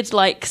weird,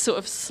 like, sort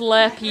of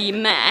slurpy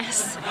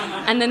mess,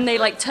 and then they,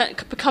 like,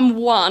 become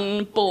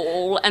one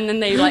ball, and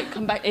then they, like,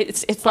 come back.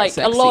 It's like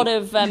sexy. A lot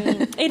of...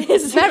 it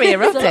is very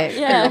erotic.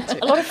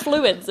 A lot of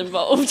fluids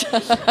involved.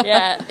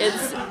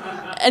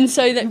 And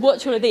so you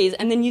watch all of these,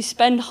 and then you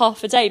spend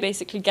half a day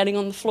basically getting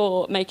on the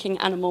floor making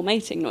animal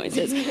mating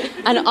noises.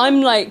 And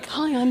I'm like,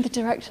 hi, I'm the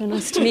director,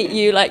 nice to meet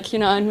you. Like, you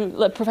know,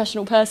 I'm a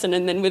professional person.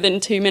 And then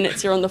within 2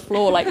 minutes, you're on the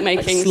floor, like,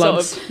 making sort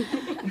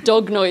of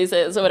dog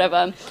noises or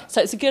whatever.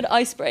 So it's a good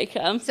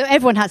icebreaker. So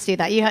everyone had to do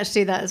that. You had to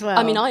do that as well.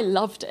 I mean, I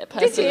loved it,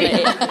 personally.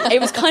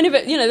 It was kind of,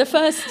 the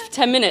first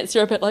 10 minutes,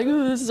 you're a bit like,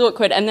 oh, this is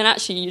awkward. And then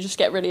actually you just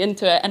get really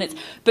into it.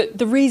 But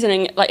the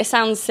reasoning, like, it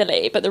sounds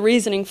silly, but the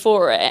reasoning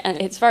for it,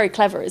 and it's very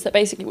clever, is that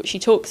basically what she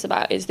talks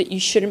about is that you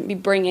shouldn't be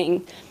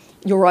bringing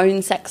your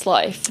own sex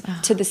life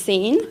to the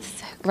scene,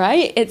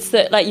 right? It's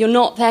that, like, you're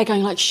not there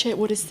going like, shit,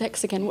 what is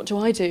sex again? What do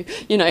I do?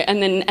 You know,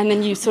 and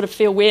then you sort of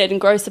feel weird and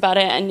gross about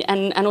it,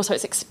 and also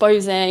it's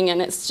exposing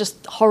and it's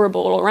just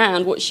horrible all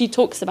around. What she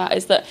talks about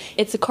is that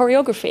it's a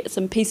choreography, it's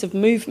a piece of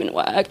movement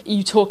work.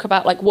 You talk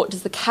about, like, what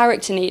does the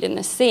character need in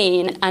this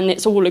scene, and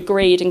it's all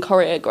agreed and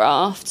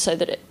choreographed so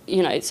that it,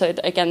 you know, so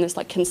that, again, there's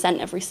like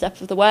consent every step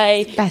of the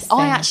way.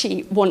 I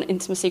actually want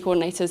intimacy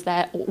coordinators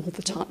there all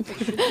the time.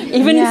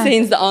 Even in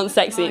scenes that aren't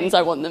sex scenes,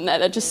 I want them there.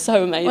 They're just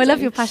so amazing. Well, I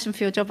love your passion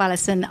for your job,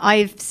 Alison.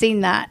 I've seen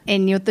that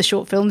in the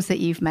short films that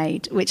you've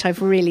made, which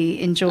I've really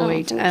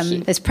enjoyed.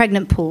 There's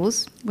Pregnant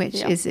Pause,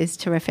 which is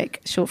terrific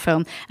short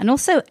film. And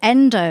also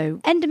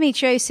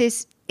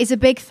Endometriosis is a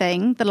big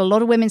thing that a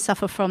lot of women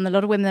suffer from, a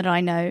lot of women that I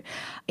know.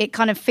 It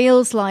kind of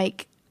feels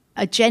like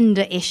a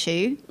gender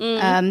issue.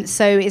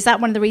 So is that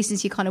one of the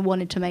reasons you kind of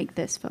wanted to make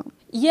this film?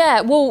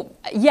 Yeah, well,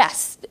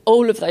 yes,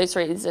 all of those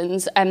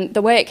reasons.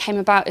 The way it came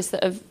about is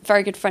that a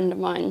very good friend of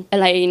mine,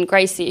 Elaine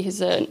Gracie,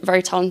 who's a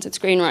very talented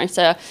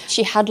screenwriter,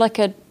 she had like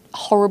a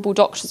horrible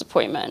doctor's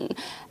appointment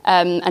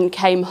and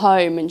came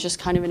home and just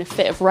kind of in a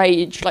fit of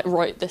rage, like,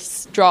 wrote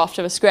this draft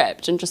of a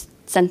script and just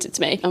sent it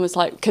to me and was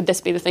like, could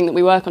this be the thing that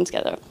we work on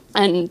together?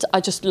 And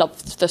I just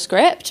loved the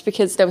script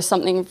because there was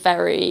something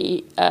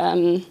very...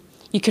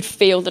 you could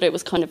feel that it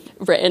was kind of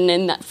written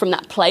in that, from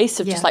that place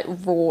of just like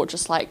raw,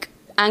 just like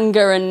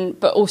anger,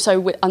 but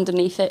also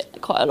underneath it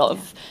quite a lot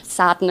of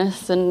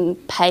sadness and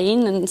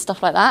pain and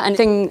stuff like that. And the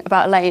thing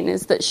about Elaine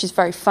is that she's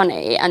very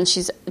funny, and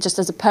she's just,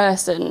 as a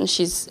person,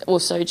 she's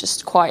also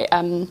just quite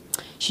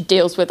she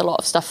deals with a lot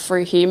of stuff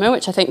through humour,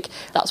 which I think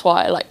that's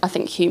why I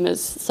think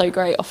humour's so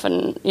great.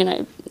 Often, you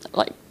know,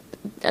 like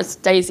as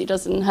Daisy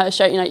does in her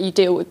show, you know, you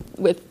deal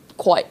with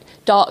quite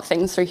dark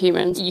things through humour,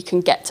 and you can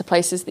get to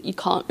places that you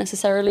can't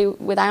necessarily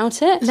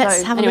without it.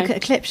 Let's have a look at a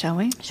clip, shall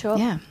we? Sure.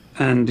 Yeah.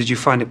 And did you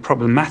find it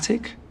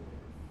problematic?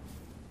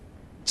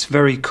 It's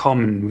very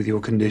common with your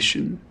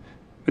condition.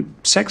 But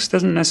sex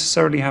doesn't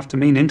necessarily have to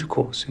mean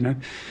intercourse, you know.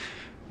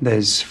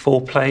 There's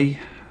foreplay,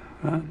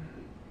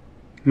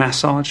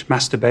 massage,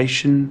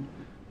 masturbation,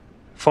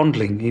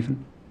 fondling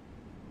even.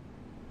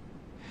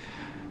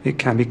 It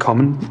can be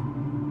common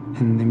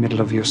in the middle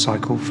of your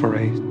cycle for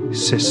a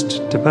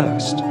cyst to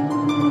burst.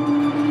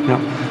 Now,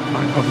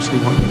 I obviously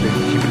want you to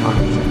keep an eye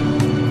on that.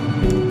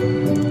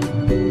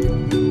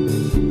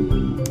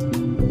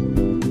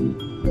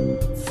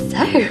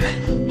 So,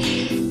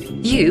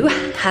 you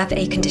have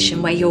a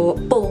condition where your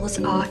balls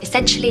are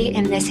essentially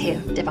in this here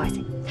device.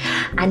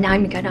 And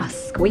I'm going to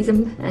squeeze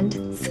them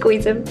and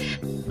squeeze them.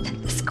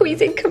 Let the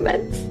squeezing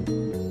commence.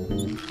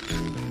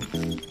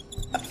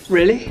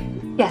 Really?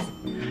 Yes.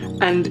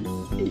 And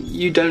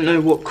you don't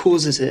know what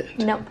causes it?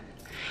 Nope.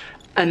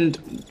 And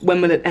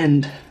when will it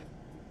end?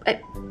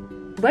 It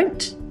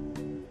won't.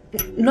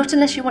 Not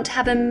unless you want to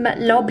have them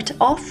lobbed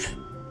off.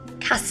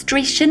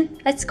 castration,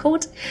 it's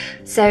called.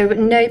 So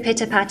no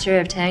pitter-patter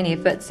of tiny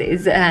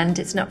footsies, and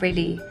it's not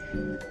really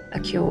a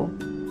cure.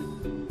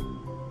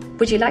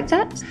 Would you like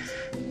that?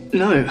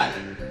 No.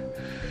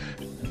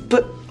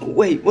 But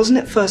wait, wasn't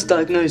it first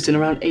diagnosed in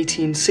around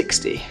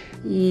 1860?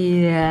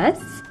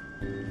 Yes.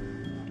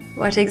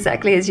 What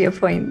exactly is your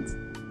point?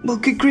 Well,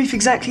 good grief,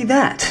 exactly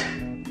that.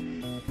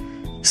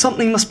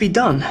 Something must be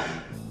done.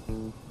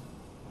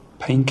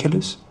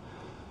 Painkillers?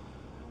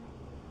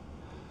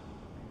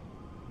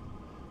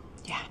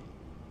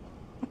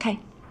 Okay.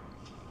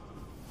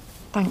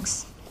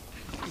 Thanks.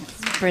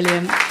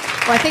 Brilliant.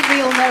 Well, I think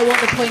we all know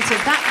what the point of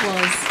that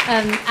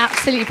was.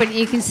 Absolutely brilliant.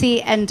 You can see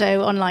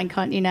Endo online,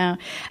 can't you, now?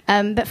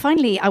 But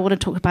finally, I want to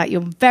talk about your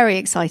very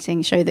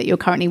exciting show that you're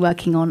currently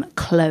working on,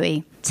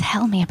 Chloe.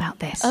 Tell me about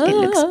this. It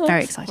looks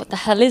very exciting. What the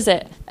hell is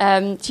it?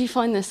 Do you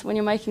find this when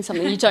you're making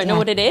something you don't know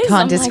what it is?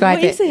 Can't describe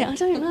what is it? I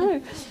don't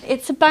know.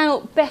 It's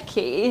about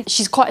Becky.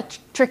 She's quite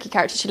a tricky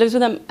character. She lives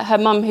with her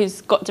mum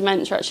who's got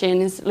dementia actually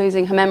and is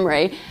losing her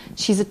memory.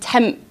 She's a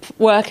temp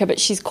worker, but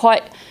she's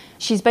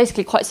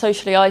basically quite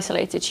socially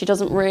isolated. She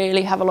doesn't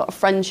really have a lot of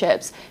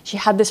friendships. She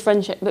had this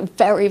friendship, but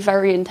very,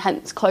 very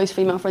intense, close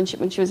female friendship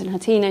when she was in her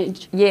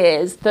teenage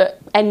years that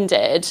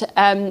ended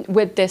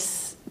with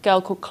this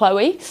girl called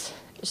Chloe,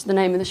 which is the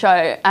name of the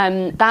show.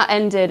 That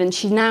ended, and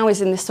she now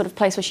is in this sort of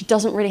place where she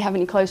doesn't really have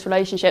any close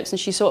relationships, and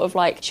she's sort of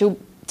like, she'll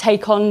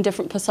take on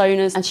different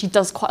personas, and she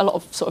does quite a lot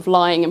of sort of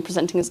lying and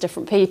presenting as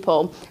different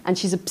people, and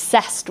she's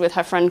obsessed with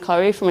her friend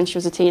Chloe from when she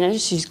was a teenager.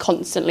 She's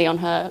constantly on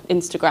her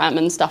Instagram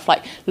and stuff,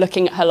 like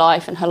looking at her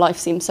life, and her life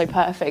seems so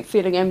perfect,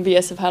 feeling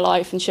envious of her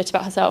life and shit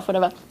about herself,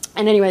 whatever.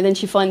 And anyway, then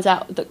she finds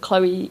out that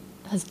Chloe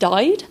has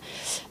died,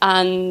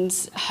 and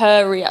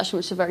her reaction,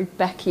 which is a very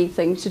Becky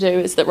thing to do,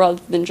 is that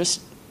rather than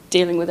just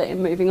dealing with it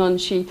and moving on,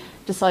 she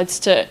decides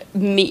to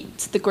meet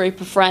the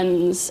group of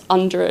friends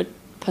under a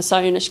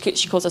persona.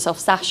 She calls herself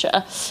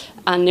Sasha,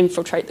 and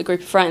infiltrate the group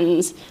of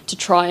friends to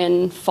try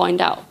and find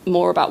out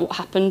more about what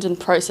happened and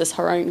process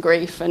her own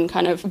grief and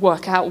kind of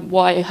work out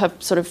why her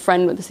sort of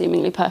friend with a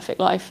seemingly perfect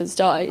life has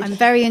died. I'm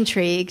very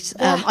intrigued.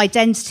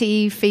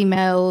 Identity,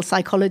 female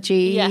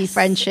psychology,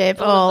 friendship,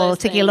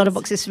 ticking a lot of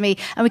boxes for me.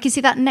 And we can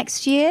see that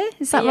next year,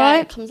 is that right?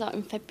 Yeah, it comes out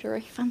in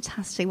February.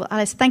 Fantastic. Well,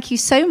 Alice, thank you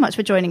so much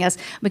for joining us.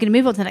 We're going to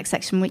move on to the next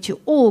section, which you're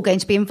all going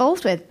to be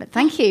involved with. But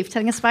thank you for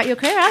telling us about your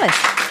career, Alice.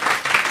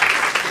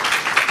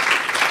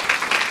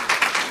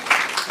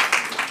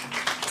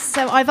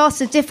 So I've asked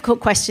a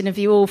difficult question of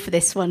you all for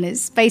this one.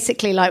 It's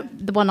basically like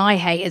the one I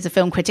hate as a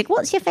film critic.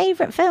 What's your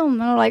favourite film?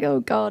 And I'm like,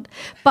 oh, God.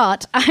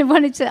 But I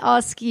wanted to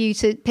ask you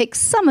to pick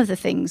some of the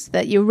things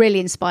that you're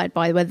really inspired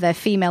by, whether they're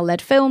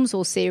female-led films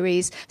or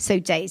series. So,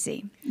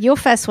 Daisy, your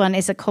first one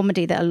is a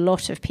comedy that a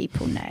lot of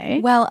people know.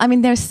 Well, I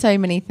mean, there's so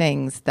many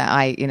things that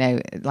I,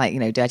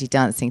 Dirty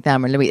Dancing,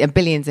 Thelma and Louise, and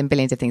billions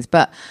of things.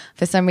 But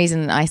for some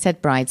reason, I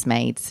said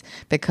Bridesmaids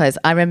because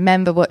I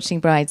remember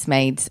watching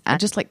Bridesmaids and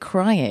just like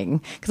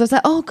crying because I was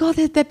like, oh, God,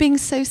 they're being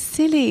so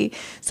silly.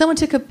 Someone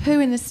took a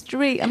poo in the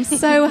street. I'm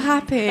so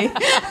happy.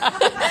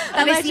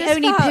 That is the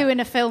only poo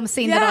in a film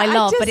scene that I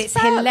love, but it's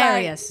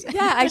hilarious.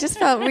 I just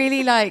felt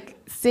really like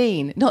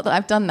seen. Not that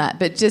I've done that,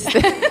 but just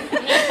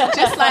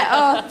just like,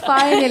 oh,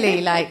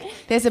 finally, like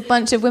there's a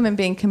bunch of women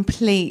being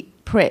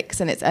complete pricks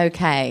and it's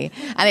okay.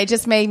 And it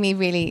just made me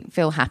really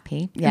feel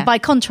happy. Yeah. And by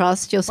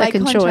contrast, your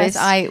second choice.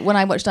 When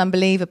I watched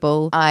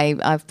Unbelievable,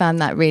 I found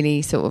that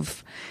really sort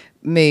of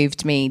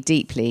moved me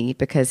deeply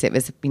because it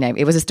was,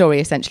 it was a story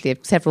essentially of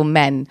several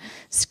men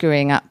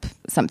screwing up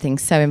something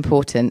so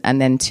important and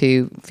then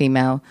two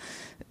female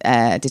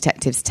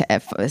detectives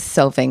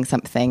solving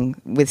something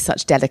with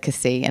such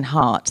delicacy and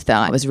heart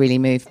that I was really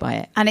moved by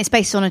it. And it's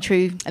based on a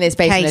true case. And it's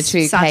based on a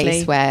true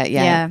case where,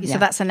 So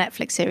that's a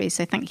Netflix series.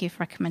 So thank you for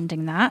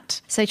recommending that.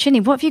 So Chinny,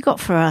 what have you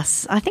got for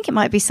us? I think it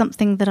might be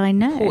something that I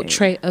know.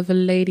 Portrait of a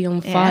Lady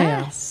on Fire.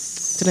 Yes.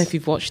 I don't know if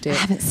you've watched it. I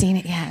haven't seen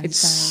it yet. It's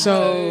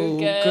so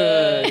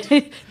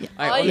good.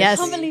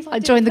 I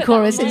joined the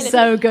chorus. It's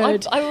so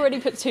good. I've already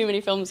put too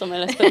many films on my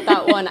list, but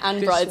that one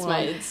and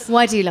Bridesmaids.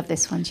 Why do you love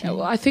this one, Chinny?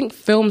 Well, I think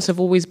films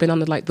have always been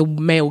under like the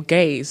male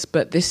gaze,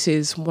 but this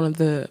is one of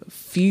the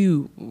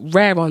few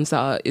rare ones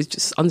that is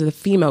just under the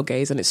female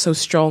gaze, and it's so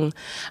strong.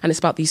 And it's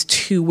about these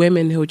two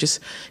women who just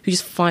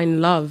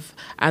find love,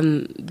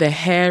 and they're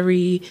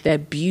hairy, they're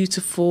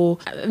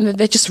beautiful, and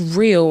they're just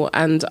real.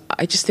 And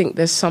I just think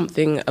there's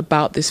something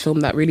about this film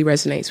that really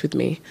resonates with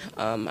me.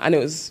 And it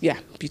was,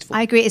 beautiful.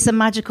 I agree. It's a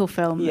magical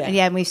film.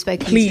 Yeah, and we've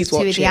spoken to two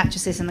of the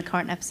actresses in the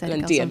current episode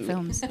of Girls on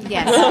Films.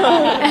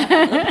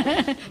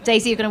 Yes.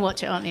 Daisy, you're going to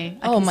watch it, aren't you?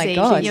 Oh my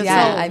God,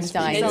 I'm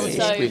dying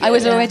to. I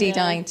was already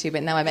dying to,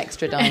 but now I'm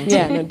extra dying to.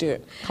 Yeah, no, do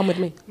it. Come with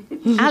me.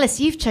 Alice,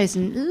 you've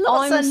chosen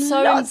lots I'm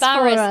so lots for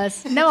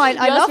us. No, I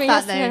love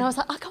that though. And I was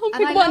like, I can't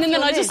pick one, and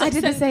then I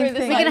did the same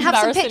thing. We're going to have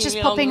some pictures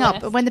popping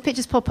up. When the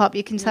pictures pop up,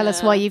 you can tell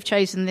us why you've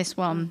chosen this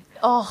one.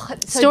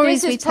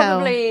 Stories We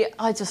Tell.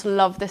 I just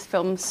love this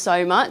film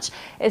so much.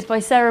 It's by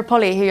Sarah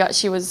Polley, who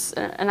actually was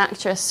an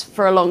actress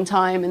for a long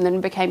time and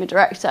then became a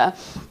director.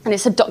 And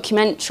it's a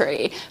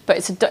documentary, but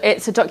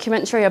it's a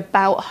documentary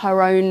about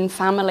her own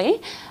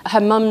family.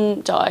 Her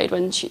mum died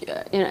when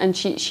and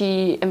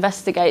she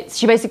investigates.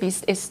 She basically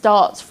it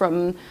starts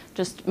from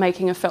just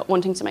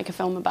wanting to make a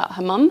film about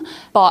her mum,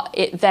 but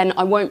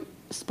I won't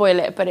spoil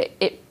it, but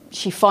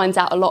she finds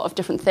out a lot of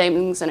different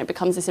things and it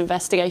becomes this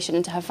investigation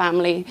into her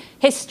family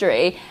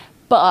history.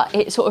 But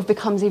it sort of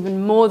becomes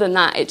even more than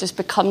that. It just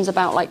becomes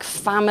about like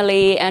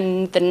family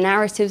and the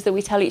narratives that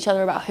we tell each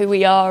other about who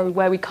we are and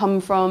where we come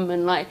from,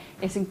 and like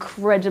it's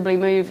incredibly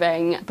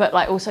moving, but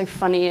like also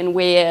funny and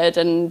weird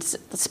and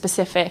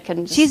specific.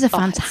 And just, she's a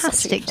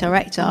fantastic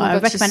director. I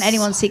would recommend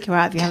anyone seek her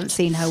out if you haven't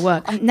seen her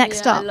work.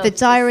 Next up, The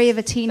Diary of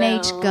a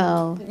Teenage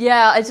Girl.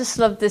 Yeah, I just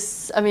love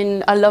this. I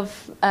mean, I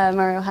love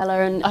Marielle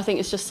Heller, and I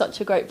think it's just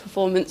such a great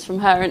performance from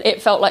her. And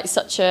it felt like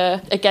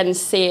again,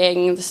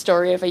 seeing the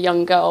story of a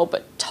young girl,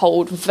 but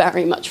told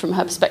very much from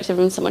her perspective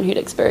and someone who'd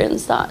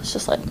experienced that. It's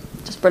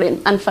just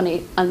brilliant and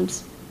funny and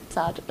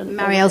sad. And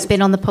Marielle's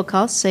been on the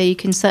podcast, so you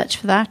can search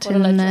for that,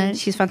 and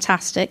she's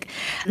fantastic.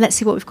 Let's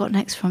see what we've got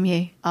next from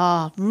you.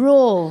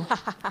 Raw.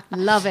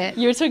 Love it.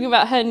 You were talking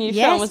about her new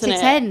film, wasn't it?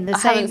 Yes, to 10. I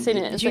haven't seen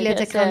it. Julia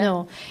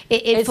Ducournau.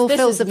 It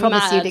fulfills the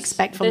promise you'd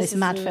expect from this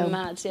mad film.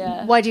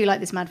 Yeah. Why do you like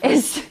this mad film?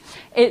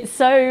 It's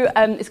so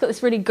it's got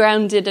this really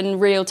grounded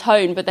and real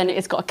tone, but then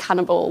it's got a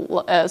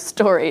cannibal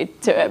story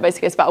to it.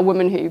 Basically, it's about a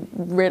woman who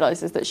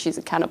realises that she's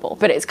a cannibal,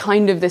 but it's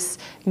kind of this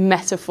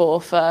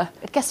metaphor for,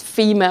 I guess,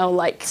 female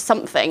like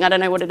something. I don't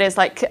know what it is.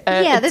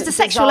 There's a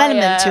sexual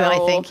element to it,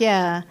 I think.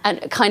 Yeah,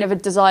 and kind of a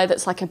desire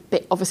that's like a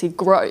bit obviously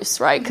gross,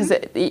 right? Because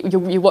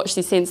you watch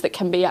these scenes that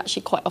can be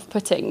actually quite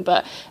off-putting,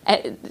 but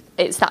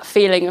it's that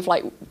feeling of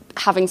like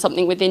having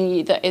something within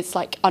you that is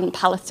like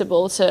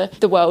unpalatable to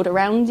the world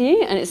around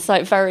you, and it's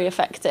like very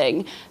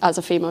affecting. As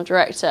a female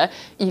director,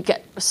 you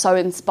get so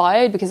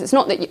inspired, because it's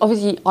not that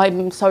obviously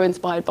I'm so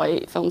inspired by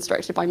films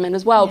directed by men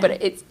as well, but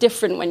it's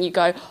different when you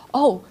go,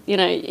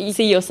 you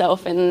see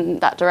yourself in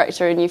that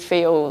director and you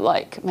feel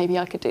like maybe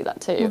I could do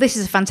that too. Well, this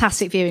is a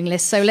fantastic viewing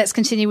list, so let's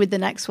continue with the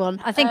next one.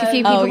 I think a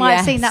few people might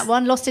have seen that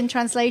one, Lost in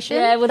Translation.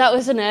 Yeah, well, that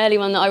was an early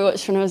one that I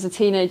watched when I was a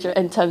teenager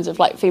in terms of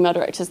like female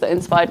directors that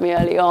inspired me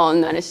early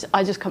on, and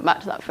I just come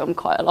back to that film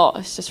quite a lot.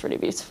 It's just really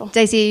beautiful.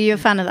 Daisy, are you a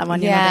fan of that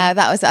one? Yeah,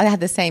 I had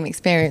the same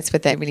experience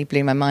with it. It really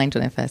blew my mind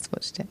when I first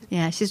watched it.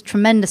 Yeah, she's a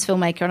tremendous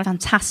filmmaker and a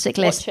fantastic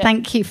list.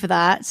 Thank you for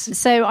that.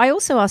 So I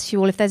also asked you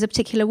all if there's a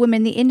particular woman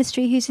in the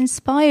industry who's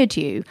inspired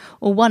you,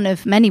 or one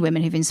of many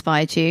women who've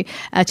inspired you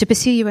to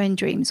pursue your own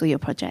dreams or your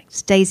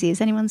projects. Daisy,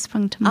 has anyone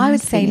sprung to mind? I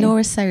would say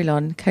Laura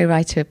Solon,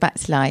 co-writer of Back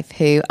to Life,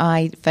 who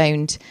I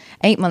phoned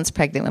 8 months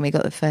pregnant when we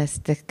got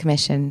the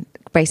commission,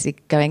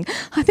 basically going,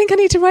 I think I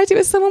need to write it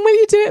with someone. Will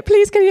you do it?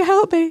 Please, can you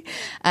help me?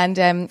 And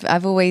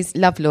I've always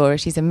loved Laura.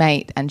 She's a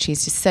mate, and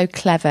she's just so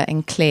clever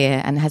and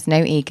clear and has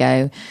no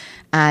ego.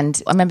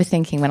 And I remember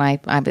thinking when I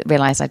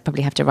realised I'd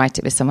probably have to write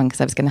it with someone because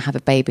I was going to have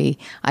a baby,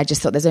 I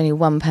just thought there's only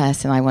one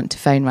person I want to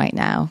phone right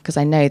now, because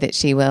I know that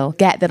she will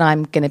get that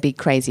I'm going to be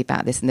crazy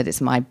about this and that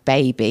it's my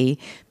baby,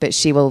 but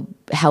she will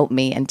help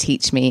me and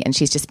teach me. And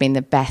she's just been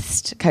the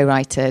best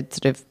co-writer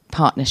sort of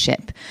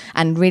partnership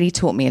and really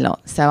taught me a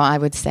lot. So I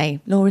would say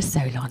Laura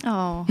Solon.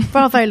 Oh,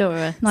 bravo,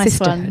 Laura.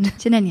 Nice one.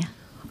 Chinenye.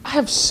 I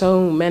have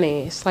so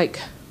many. It's like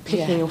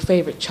picking your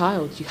favourite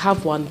child. You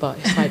have one, but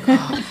it's like...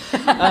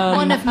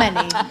 one of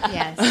many,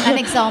 yes. An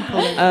example.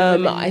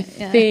 I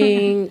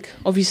think,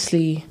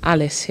 obviously,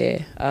 Alice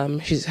here.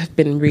 She's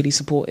been really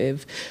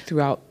supportive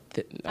throughout.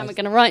 And we're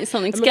going to write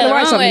something together, We're going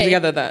to write something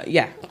together that,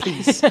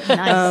 please.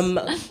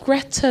 Nice.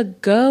 Greta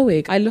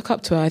Gerwig. I look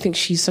up to her. I think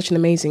she's such an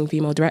amazing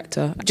female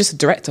director. Just a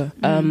director.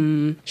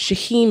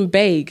 Shaheen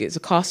Baig is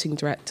a casting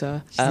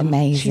director. She's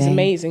amazing. She's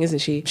amazing, isn't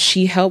she?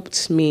 She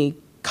helped me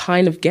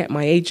kind of get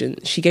my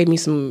agent. She gave me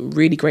some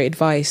really great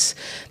advice.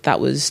 That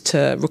was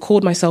to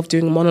record myself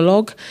doing a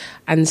monologue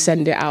and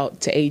send it out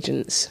to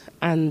agents.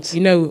 And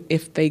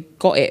if they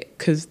got it,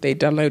 because they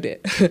download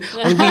it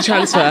on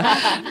WeTransfer.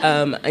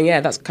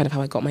 And that's kind of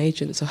how I got my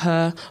agent. So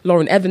her.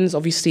 Lauren Evans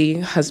obviously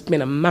has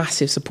been a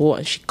massive support,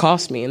 and she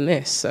cast me in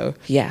this. So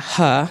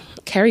her.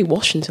 Kerry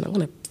Washington, I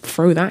want to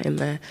throw that in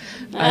there.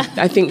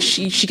 I think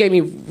she gave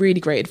me really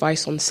great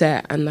advice on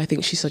set, and I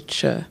think she's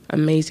such an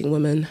amazing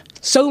woman.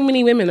 So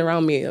many women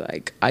around me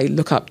like I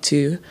look up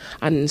to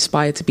and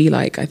inspire to be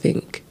like. I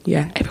think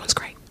everyone's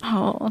great.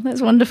 Oh,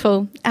 that's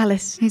wonderful.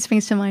 Alice, who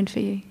springs to mind for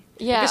you?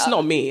 Yeah, it's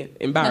not me.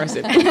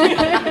 Embarrassing.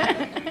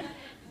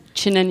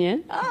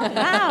 Chinenye. Oh,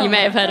 wow. You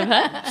may have heard of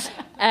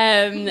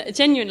her.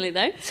 Genuinely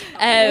though.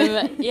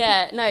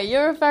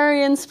 You're a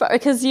very inspiring,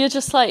 because you're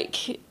just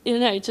like,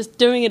 just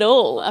doing it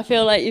all. I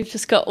feel like you've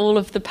just got all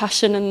of the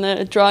passion and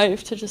the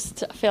drive to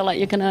just, I feel like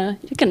you're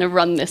gonna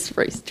run this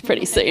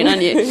pretty soon,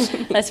 aren't you?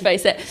 Let's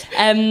face it.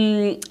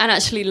 And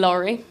actually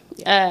Laurie,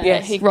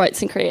 who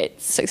writes and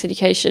creates Sex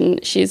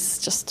Education, she's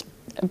just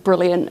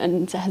brilliant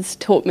and has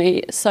taught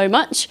me so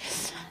much.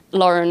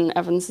 Lauren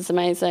Evans is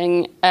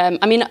amazing.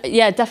 I mean,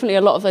 yeah, definitely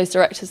a lot of those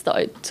directors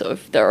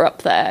that are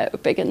up there are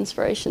big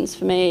inspirations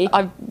for me.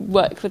 I've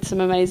worked with some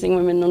amazing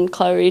women on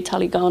Chloe,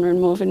 Tally Garner and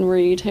Morven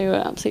Reed, who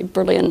are absolutely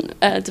brilliant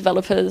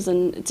developers,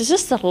 and there's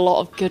just a lot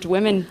of good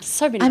women.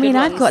 So many good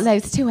ones. I've got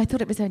loads too. I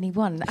thought it was only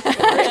one.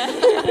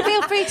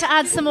 Feel free to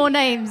add some more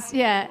names,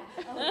 yeah.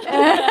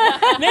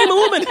 Name a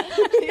woman.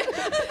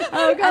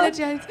 Oh, God. Ella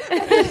Jones.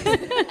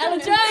 Ella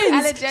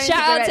Jones.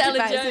 Shout out to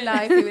Ella Jones.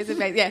 Alive, who was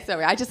amazing. Yeah,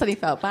 sorry, I just suddenly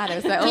felt bad. I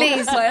was like,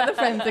 please, my other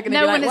friends are going to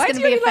no be one like, is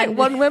why going to be like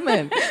one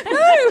woman?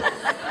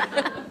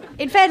 No.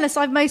 In fairness,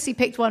 I've mostly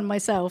picked one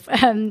myself,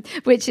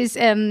 which is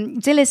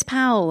Dilys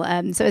Powell.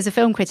 So as a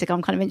film critic,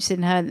 I'm kind of interested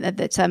in her.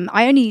 That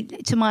I only,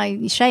 to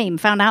my shame,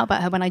 found out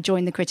about her when I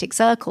joined the Critics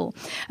Circle.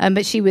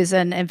 But she was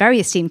a very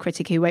esteemed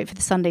critic who wrote for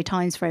the Sunday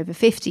Times for over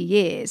 50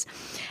 years.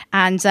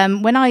 And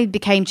when I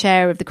became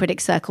chair of the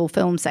Critics Circle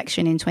film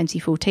section in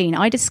 2014,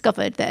 I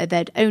discovered that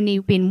there'd only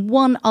been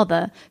one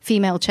other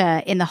female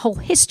chair in the whole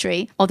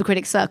history of the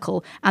Critics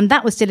Circle, and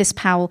that was Dilys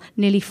Powell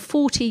nearly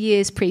 40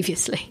 years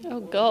previously. Oh,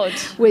 God.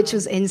 Which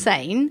was insane.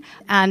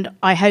 And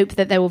I hope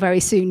that there will very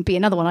soon be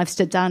another one. I've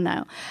stood down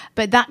now.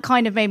 But that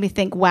kind of made me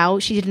think, wow,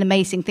 she did an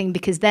amazing thing,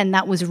 because then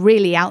that was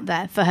really out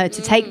there for her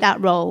to take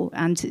that role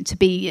and to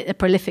be a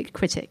prolific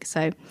critic.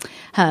 So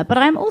her. But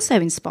I'm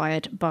also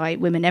inspired by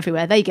women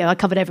everywhere. There you go. I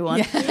covered everyone.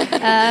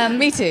 Yeah.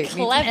 Me too.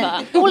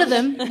 Clever. All of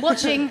them.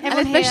 Watching, everyone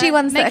and especially here,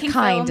 ones that are making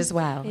kind film. as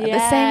well. Yeah. At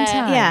the same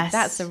time. Yes.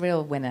 That's a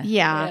real winner.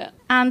 Yeah.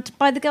 And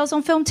by the Girls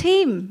on Film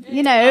team.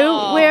 You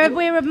know,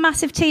 we're a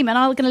massive team, and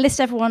I'm going to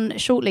list everyone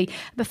shortly.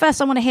 But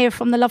first, I want to hear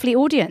from the lovely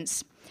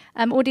audience.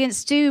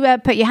 Audience, do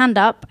put your hand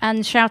up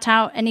and shout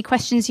out any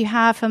questions you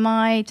have for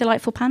my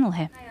delightful panel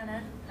here. Hi,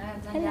 Anna.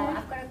 Hello.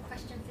 I've got a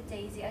question for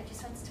Daisy. I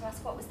just wanted to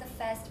ask, what was the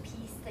first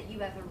piece that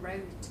you ever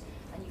wrote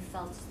and you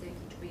felt as though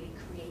you'd really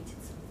created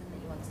something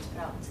that you wanted to put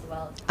out into the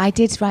world? I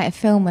did write a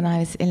film when I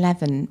was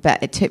 11,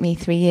 but it took me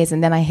 3 years,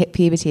 and then I hit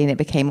puberty and it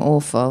became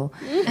awful.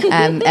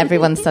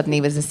 Everyone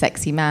suddenly was a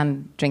sexy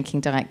man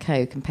drinking Diet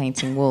Coke and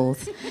painting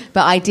walls.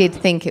 But I did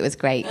think it was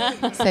great.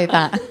 So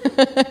that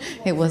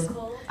it was...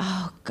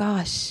 Oh,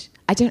 gosh.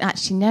 I don't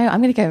actually know.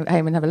 I'm going to go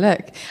home and have a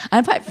look. I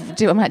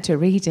might do a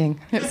reading.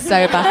 It's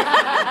so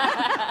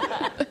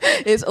bad.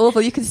 It's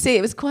awful. You can see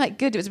it was quite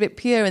good. It was a bit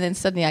pure, and then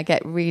suddenly I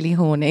get really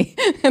horny.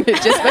 And it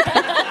just...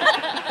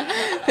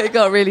 It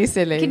got really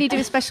silly. Can you do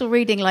a special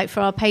reading like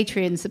for our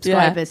Patreon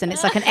subscribers, and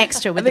it's like an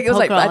extra with I think the it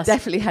was podcast? I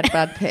definitely had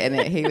Brad Pitt in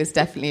it. He was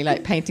definitely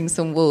like painting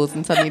some walls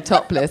and suddenly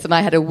topless, and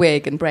I had a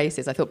wig and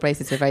braces. I thought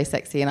braces were very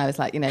sexy, and I was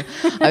like,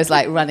 I was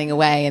like running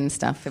away and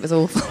stuff. It was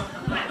awful.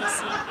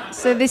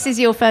 So this is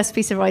your first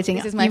piece of writing.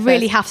 This is my you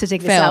really have to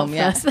dig this out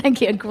first.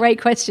 Thank you. A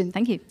great question.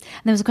 Thank you.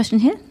 And there was a question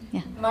here.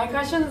 Yeah. My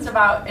question is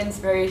about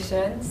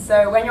inspiration.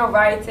 So when you're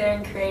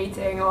writing,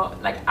 creating, or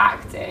like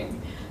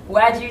acting,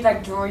 where do you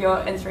like draw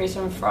your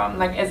inspiration from?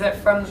 Like, is it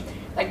from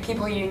like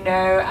people you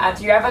know? And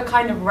do you ever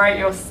kind of write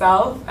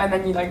yourself, and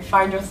then you like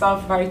find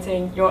yourself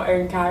writing your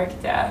own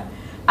character?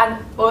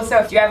 And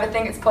also, do you ever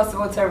think it's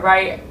possible to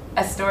write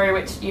a story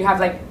which you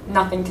have like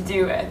nothing to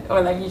do with,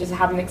 or like you just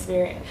haven't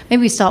experienced?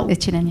 Maybe we start with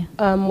Chinenye.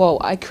 Well,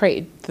 I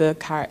created the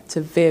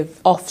character Viv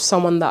off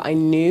someone that I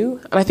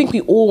knew, and I think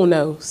we all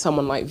know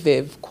someone like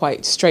Viv,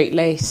 quite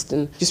straight-laced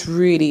and just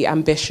really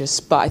ambitious.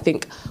 But I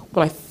think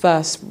when I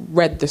first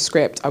read the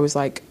script, I was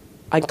like,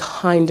 I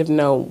kind of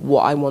know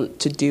what I want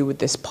to do with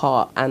this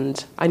part,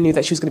 and I knew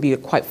that she was going to be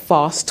quite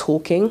fast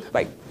talking,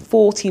 like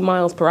 40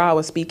 miles per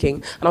hour speaking,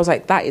 and I was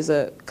like, that is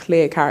a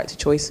clear character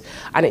choice,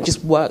 and it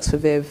just works for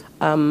Viv.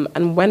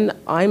 And when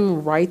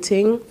I'm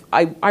writing,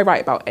 I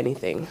write about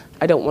anything.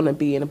 I don't want to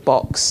be in a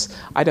box.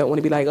 I don't want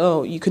to be like,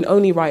 oh, you can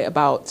only write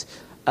about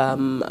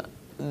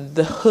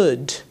the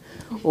hood,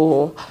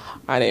 or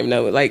I don't even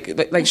know,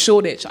 like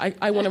Shoreditch.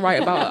 I want to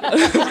write about...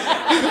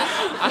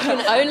 I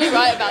can only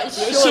write about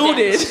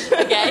Shoreditch.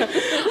 Okay.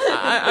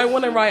 I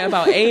want to write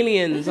about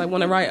aliens. I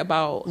want to write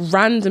about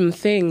random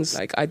things.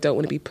 Like, I don't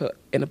want to be put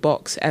in a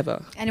box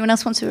ever. Anyone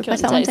else want to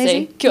request that one,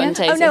 Daisy?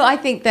 Oh no, I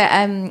think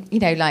that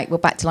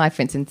like Back to Life,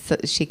 for instance,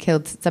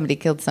 somebody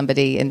killed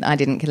somebody, and I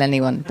didn't kill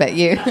anyone, but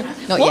you,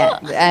 not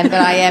yet.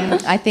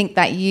 But I think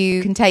that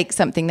you can take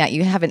something that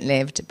you haven't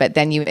lived, but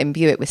then you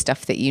imbue it with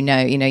stuff that you know.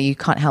 You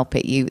can't help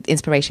it.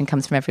 Inspiration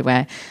comes from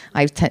everywhere.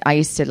 I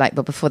used to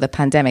but before the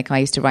pandemic, I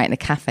used to write in a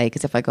cafe,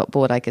 because if I got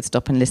bored, I could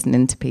stop and listen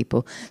in to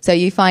people. So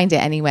you find it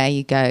anywhere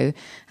you go,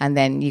 and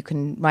then you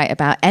can write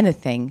about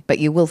anything, but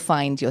you will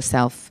find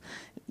yourself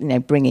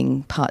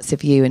bringing parts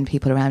of you and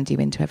people around you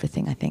into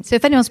everything, I think. So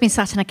if anyone's been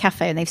sat in a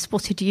cafe and they've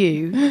spotted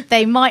you,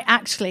 they might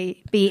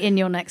actually be in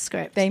your next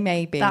script. They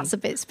may be. That's a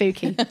bit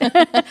spooky.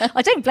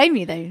 I don't blame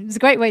you, though. It's a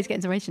great way to get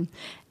inspiration.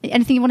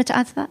 Anything you wanted to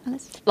add to that,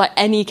 Alice? Like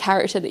any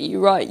character that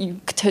you write,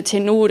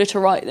 in order to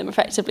write them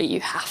effectively, you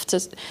have to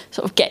sort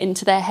of get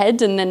into their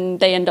head, and then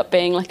they end up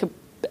being like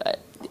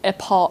a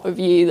part of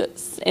you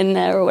that's in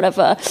there or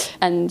whatever,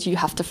 and you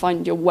have to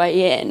find your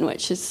way in,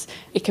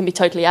 it can be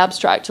totally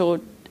abstract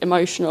or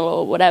emotional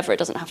or whatever. It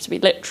doesn't have to be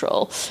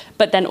literal.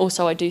 But then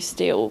also I do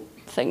steal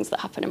things that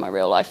happen in my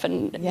real life,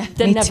 and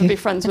they'll me never too. be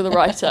friends with a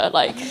writer.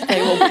 Like,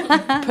 they will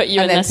put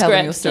you in then their tell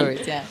them your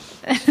script. stories, yeah.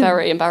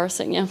 Very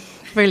embarrassing, yeah.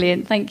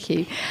 Brilliant, thank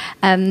you.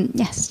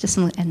 Yes, just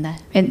in there,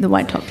 in the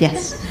white top,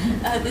 yes.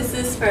 This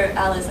is for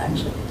Alice,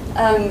 actually,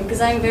 because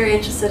I'm very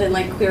interested in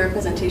like queer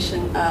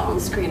representation on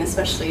screen,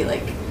 especially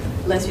like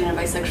lesbian and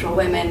bisexual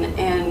women,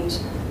 and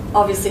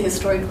obviously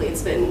historically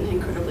it's been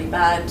incredibly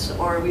bad,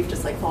 or we've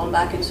just like fallen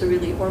back into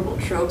really horrible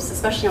tropes,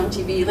 especially on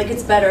TV. Like,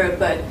 it's better,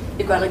 but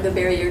you've got like the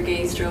bury your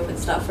gays trope and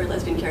stuff where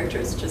lesbian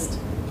characters just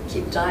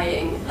keep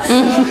dying.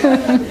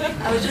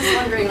 I was just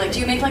wondering, like,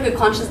 do you make like a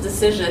conscious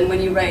decision when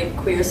you write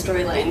queer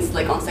storylines,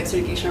 like on sex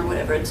education or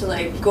whatever, to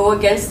like go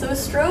against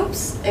those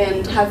tropes?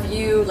 And have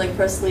you like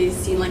personally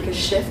seen like a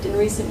shift in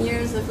recent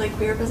years of like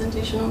queer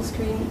representation on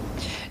screen?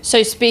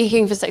 So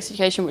speaking for sex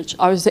education, which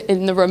I was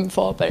in the room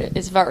for, but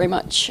it's very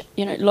much,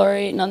 you know,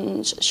 Laurie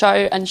Nunn's show,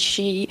 and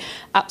she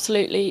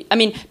absolutely, I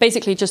mean,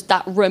 basically just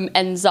that room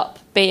ends up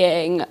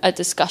being a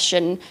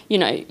discussion. You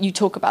know, you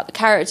talk about the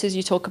characters,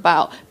 you talk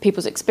about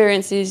people's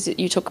experiences,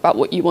 you talk about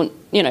what you want,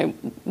 you know,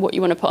 what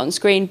you want to put on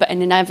screen, but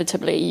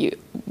inevitably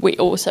we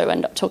also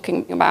end up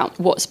talking about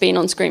what's been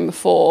on screen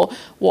before,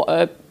 what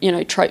are, you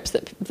know, tropes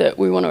that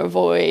we want to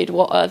avoid,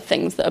 what are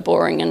things that are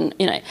boring, and,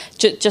 you know,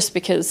 just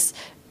because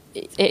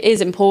it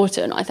is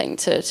important, I think,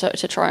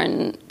 to try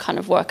and kind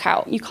of work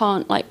out. You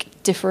can't like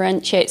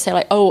differentiate, say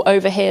like, oh,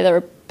 over here there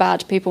are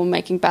bad people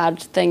making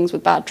bad things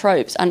with bad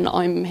tropes, and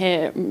I'm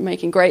here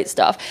making great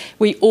stuff.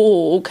 We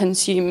all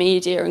consume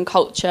media and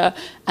culture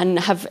and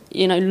have,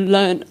 you know,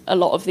 learned a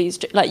lot of these.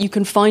 Like, you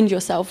can find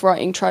yourself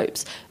writing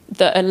tropes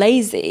that are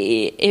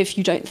lazy if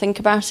you don't think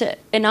about it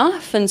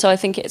enough. And so I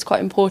think it's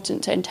quite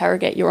important to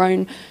interrogate your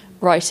own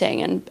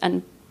writing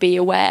and be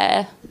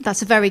aware.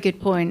 That's a very good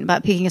point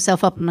about picking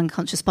yourself up on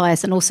unconscious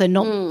bias, and also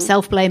not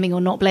self-blaming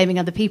or not blaming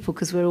other people,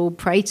 because we're all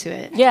prey to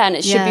it. Yeah, and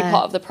it should be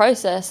part of the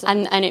process.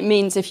 And it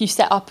means if you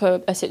set up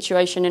a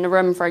situation in a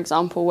room, for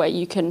example, where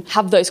you can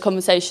have those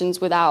conversations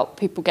without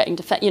people getting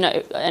you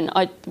know, and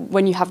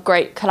when you have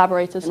great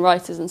collaborators and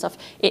writers and stuff,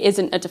 it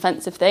isn't a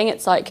defensive thing.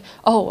 It's like,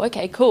 oh,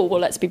 okay, cool, well,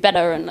 let's be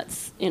better and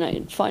let's, you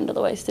know, find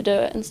other ways to do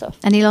it and stuff.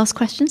 Any last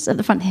questions at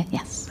the front here?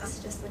 Yes.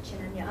 That's just for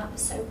Chinenye.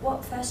 So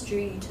what first drew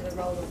you to the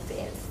role of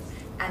Viv?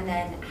 And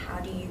then how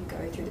do you go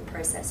through the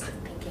process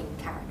of picking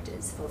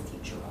characters for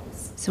future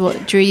roles? So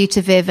what drew you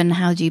to Viv, and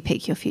how do you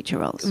pick your future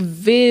roles?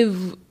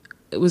 Viv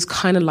was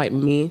kind of like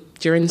me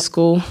during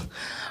school.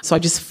 So I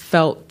just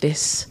felt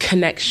this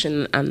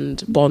connection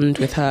and bond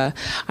with her.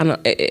 And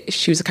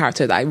she was a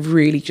character that I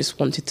really just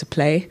wanted to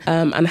play.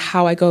 And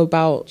how I go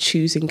about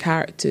choosing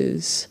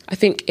characters, I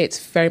think it's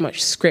very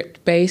much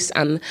script-based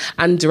and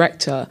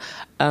director.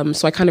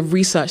 So I kind of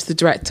researched the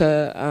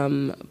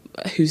director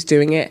who's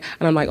doing it,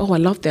 and I'm like, oh, I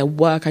love their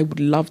work, I would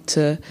love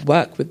to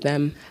work with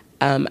them.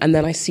 And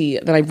then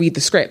I read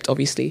the script,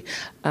 obviously,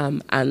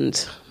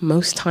 and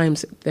most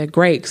times they're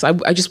great. Because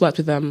I just worked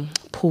with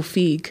Paul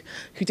Feig,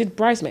 who did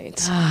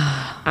Bridesmaids,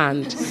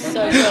 and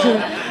so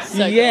cool.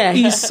 So yeah,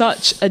 cool. he's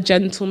such a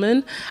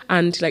gentleman,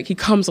 and like he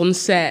comes on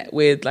set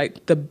with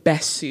like the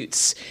best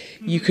suits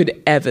you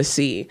could ever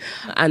see,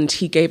 and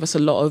he gave us a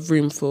lot of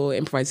room for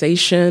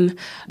improvisation,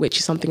 which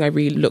is something I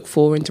really look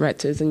for in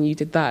directors, and you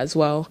did that as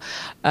well,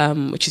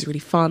 which is really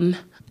fun.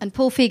 And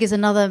Paul Feig is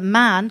another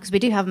man, because we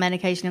do have men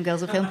occasionally on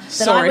Girls on Film,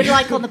 that I would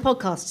like on the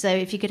podcast. So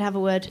if you could have a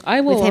word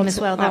with him as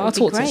well, that would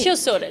be great. She'll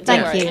sort it.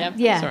 Thank you.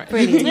 Yeah,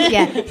 brilliant.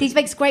 Yeah, he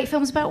makes great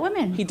films about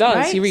women. He does.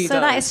 Right? He really does. So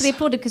that is to be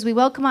applauded, because we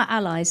welcome our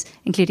allies,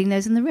 including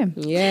those in the room.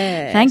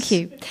 Yes. Thank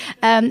you.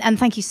 And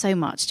thank you so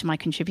much to my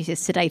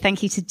contributors today.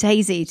 Thank you to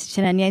Daisy, to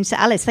Chinenye, and to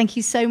Alice. Thank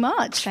you so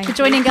much for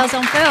joining Girls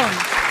on Film.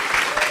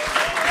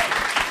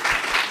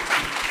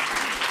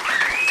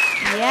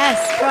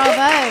 Yes,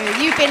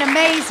 bravo. You've been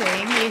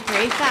amazing, you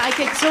three. I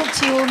could talk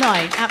to you all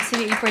night.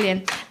 Absolutely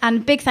brilliant.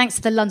 And big thanks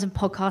to the London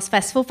Podcast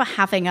Festival for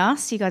having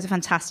us. You guys are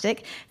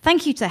fantastic.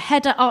 Thank you to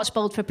Heather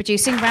Archbold for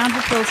producing. Round of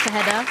applause to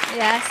Heather.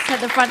 Yes, at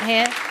the front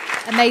here.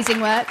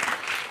 Amazing work.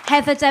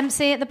 Heather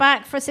Dempsey at the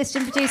back for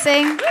assistant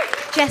producing.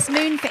 Jess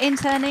Moon for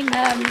interning.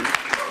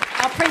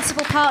 Our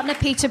principal partner,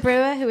 Peter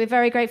Brewer, who we're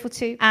very grateful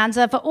to. And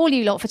for all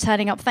you lot for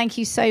turning up, thank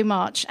you so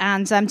much.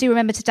 And do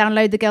remember to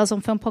download the Girls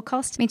on Film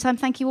podcast. Meantime,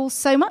 thank you all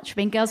so much for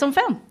being Girls on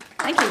Film.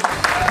 Thank you.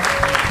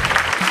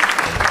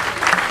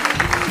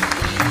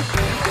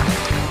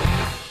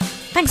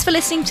 Thanks for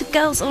listening to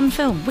Girls on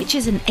Film, which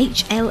is an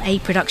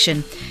HLA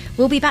production.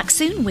 We'll be back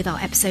soon with our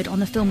episode on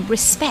the film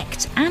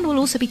Respect, and we'll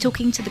also be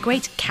talking to the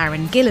great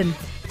Karen Gillan.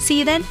 See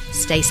you then.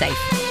 Stay safe.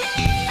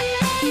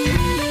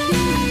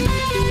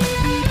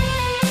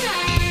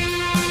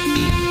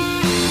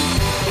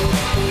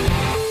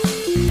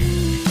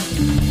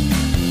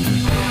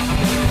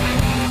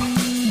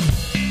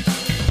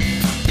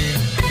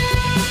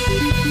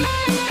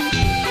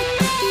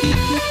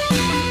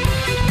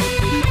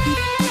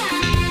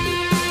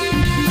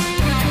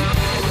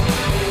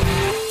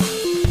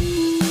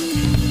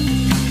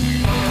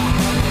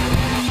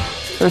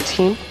 We're a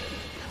team,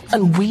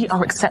 and we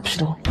are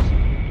exceptional.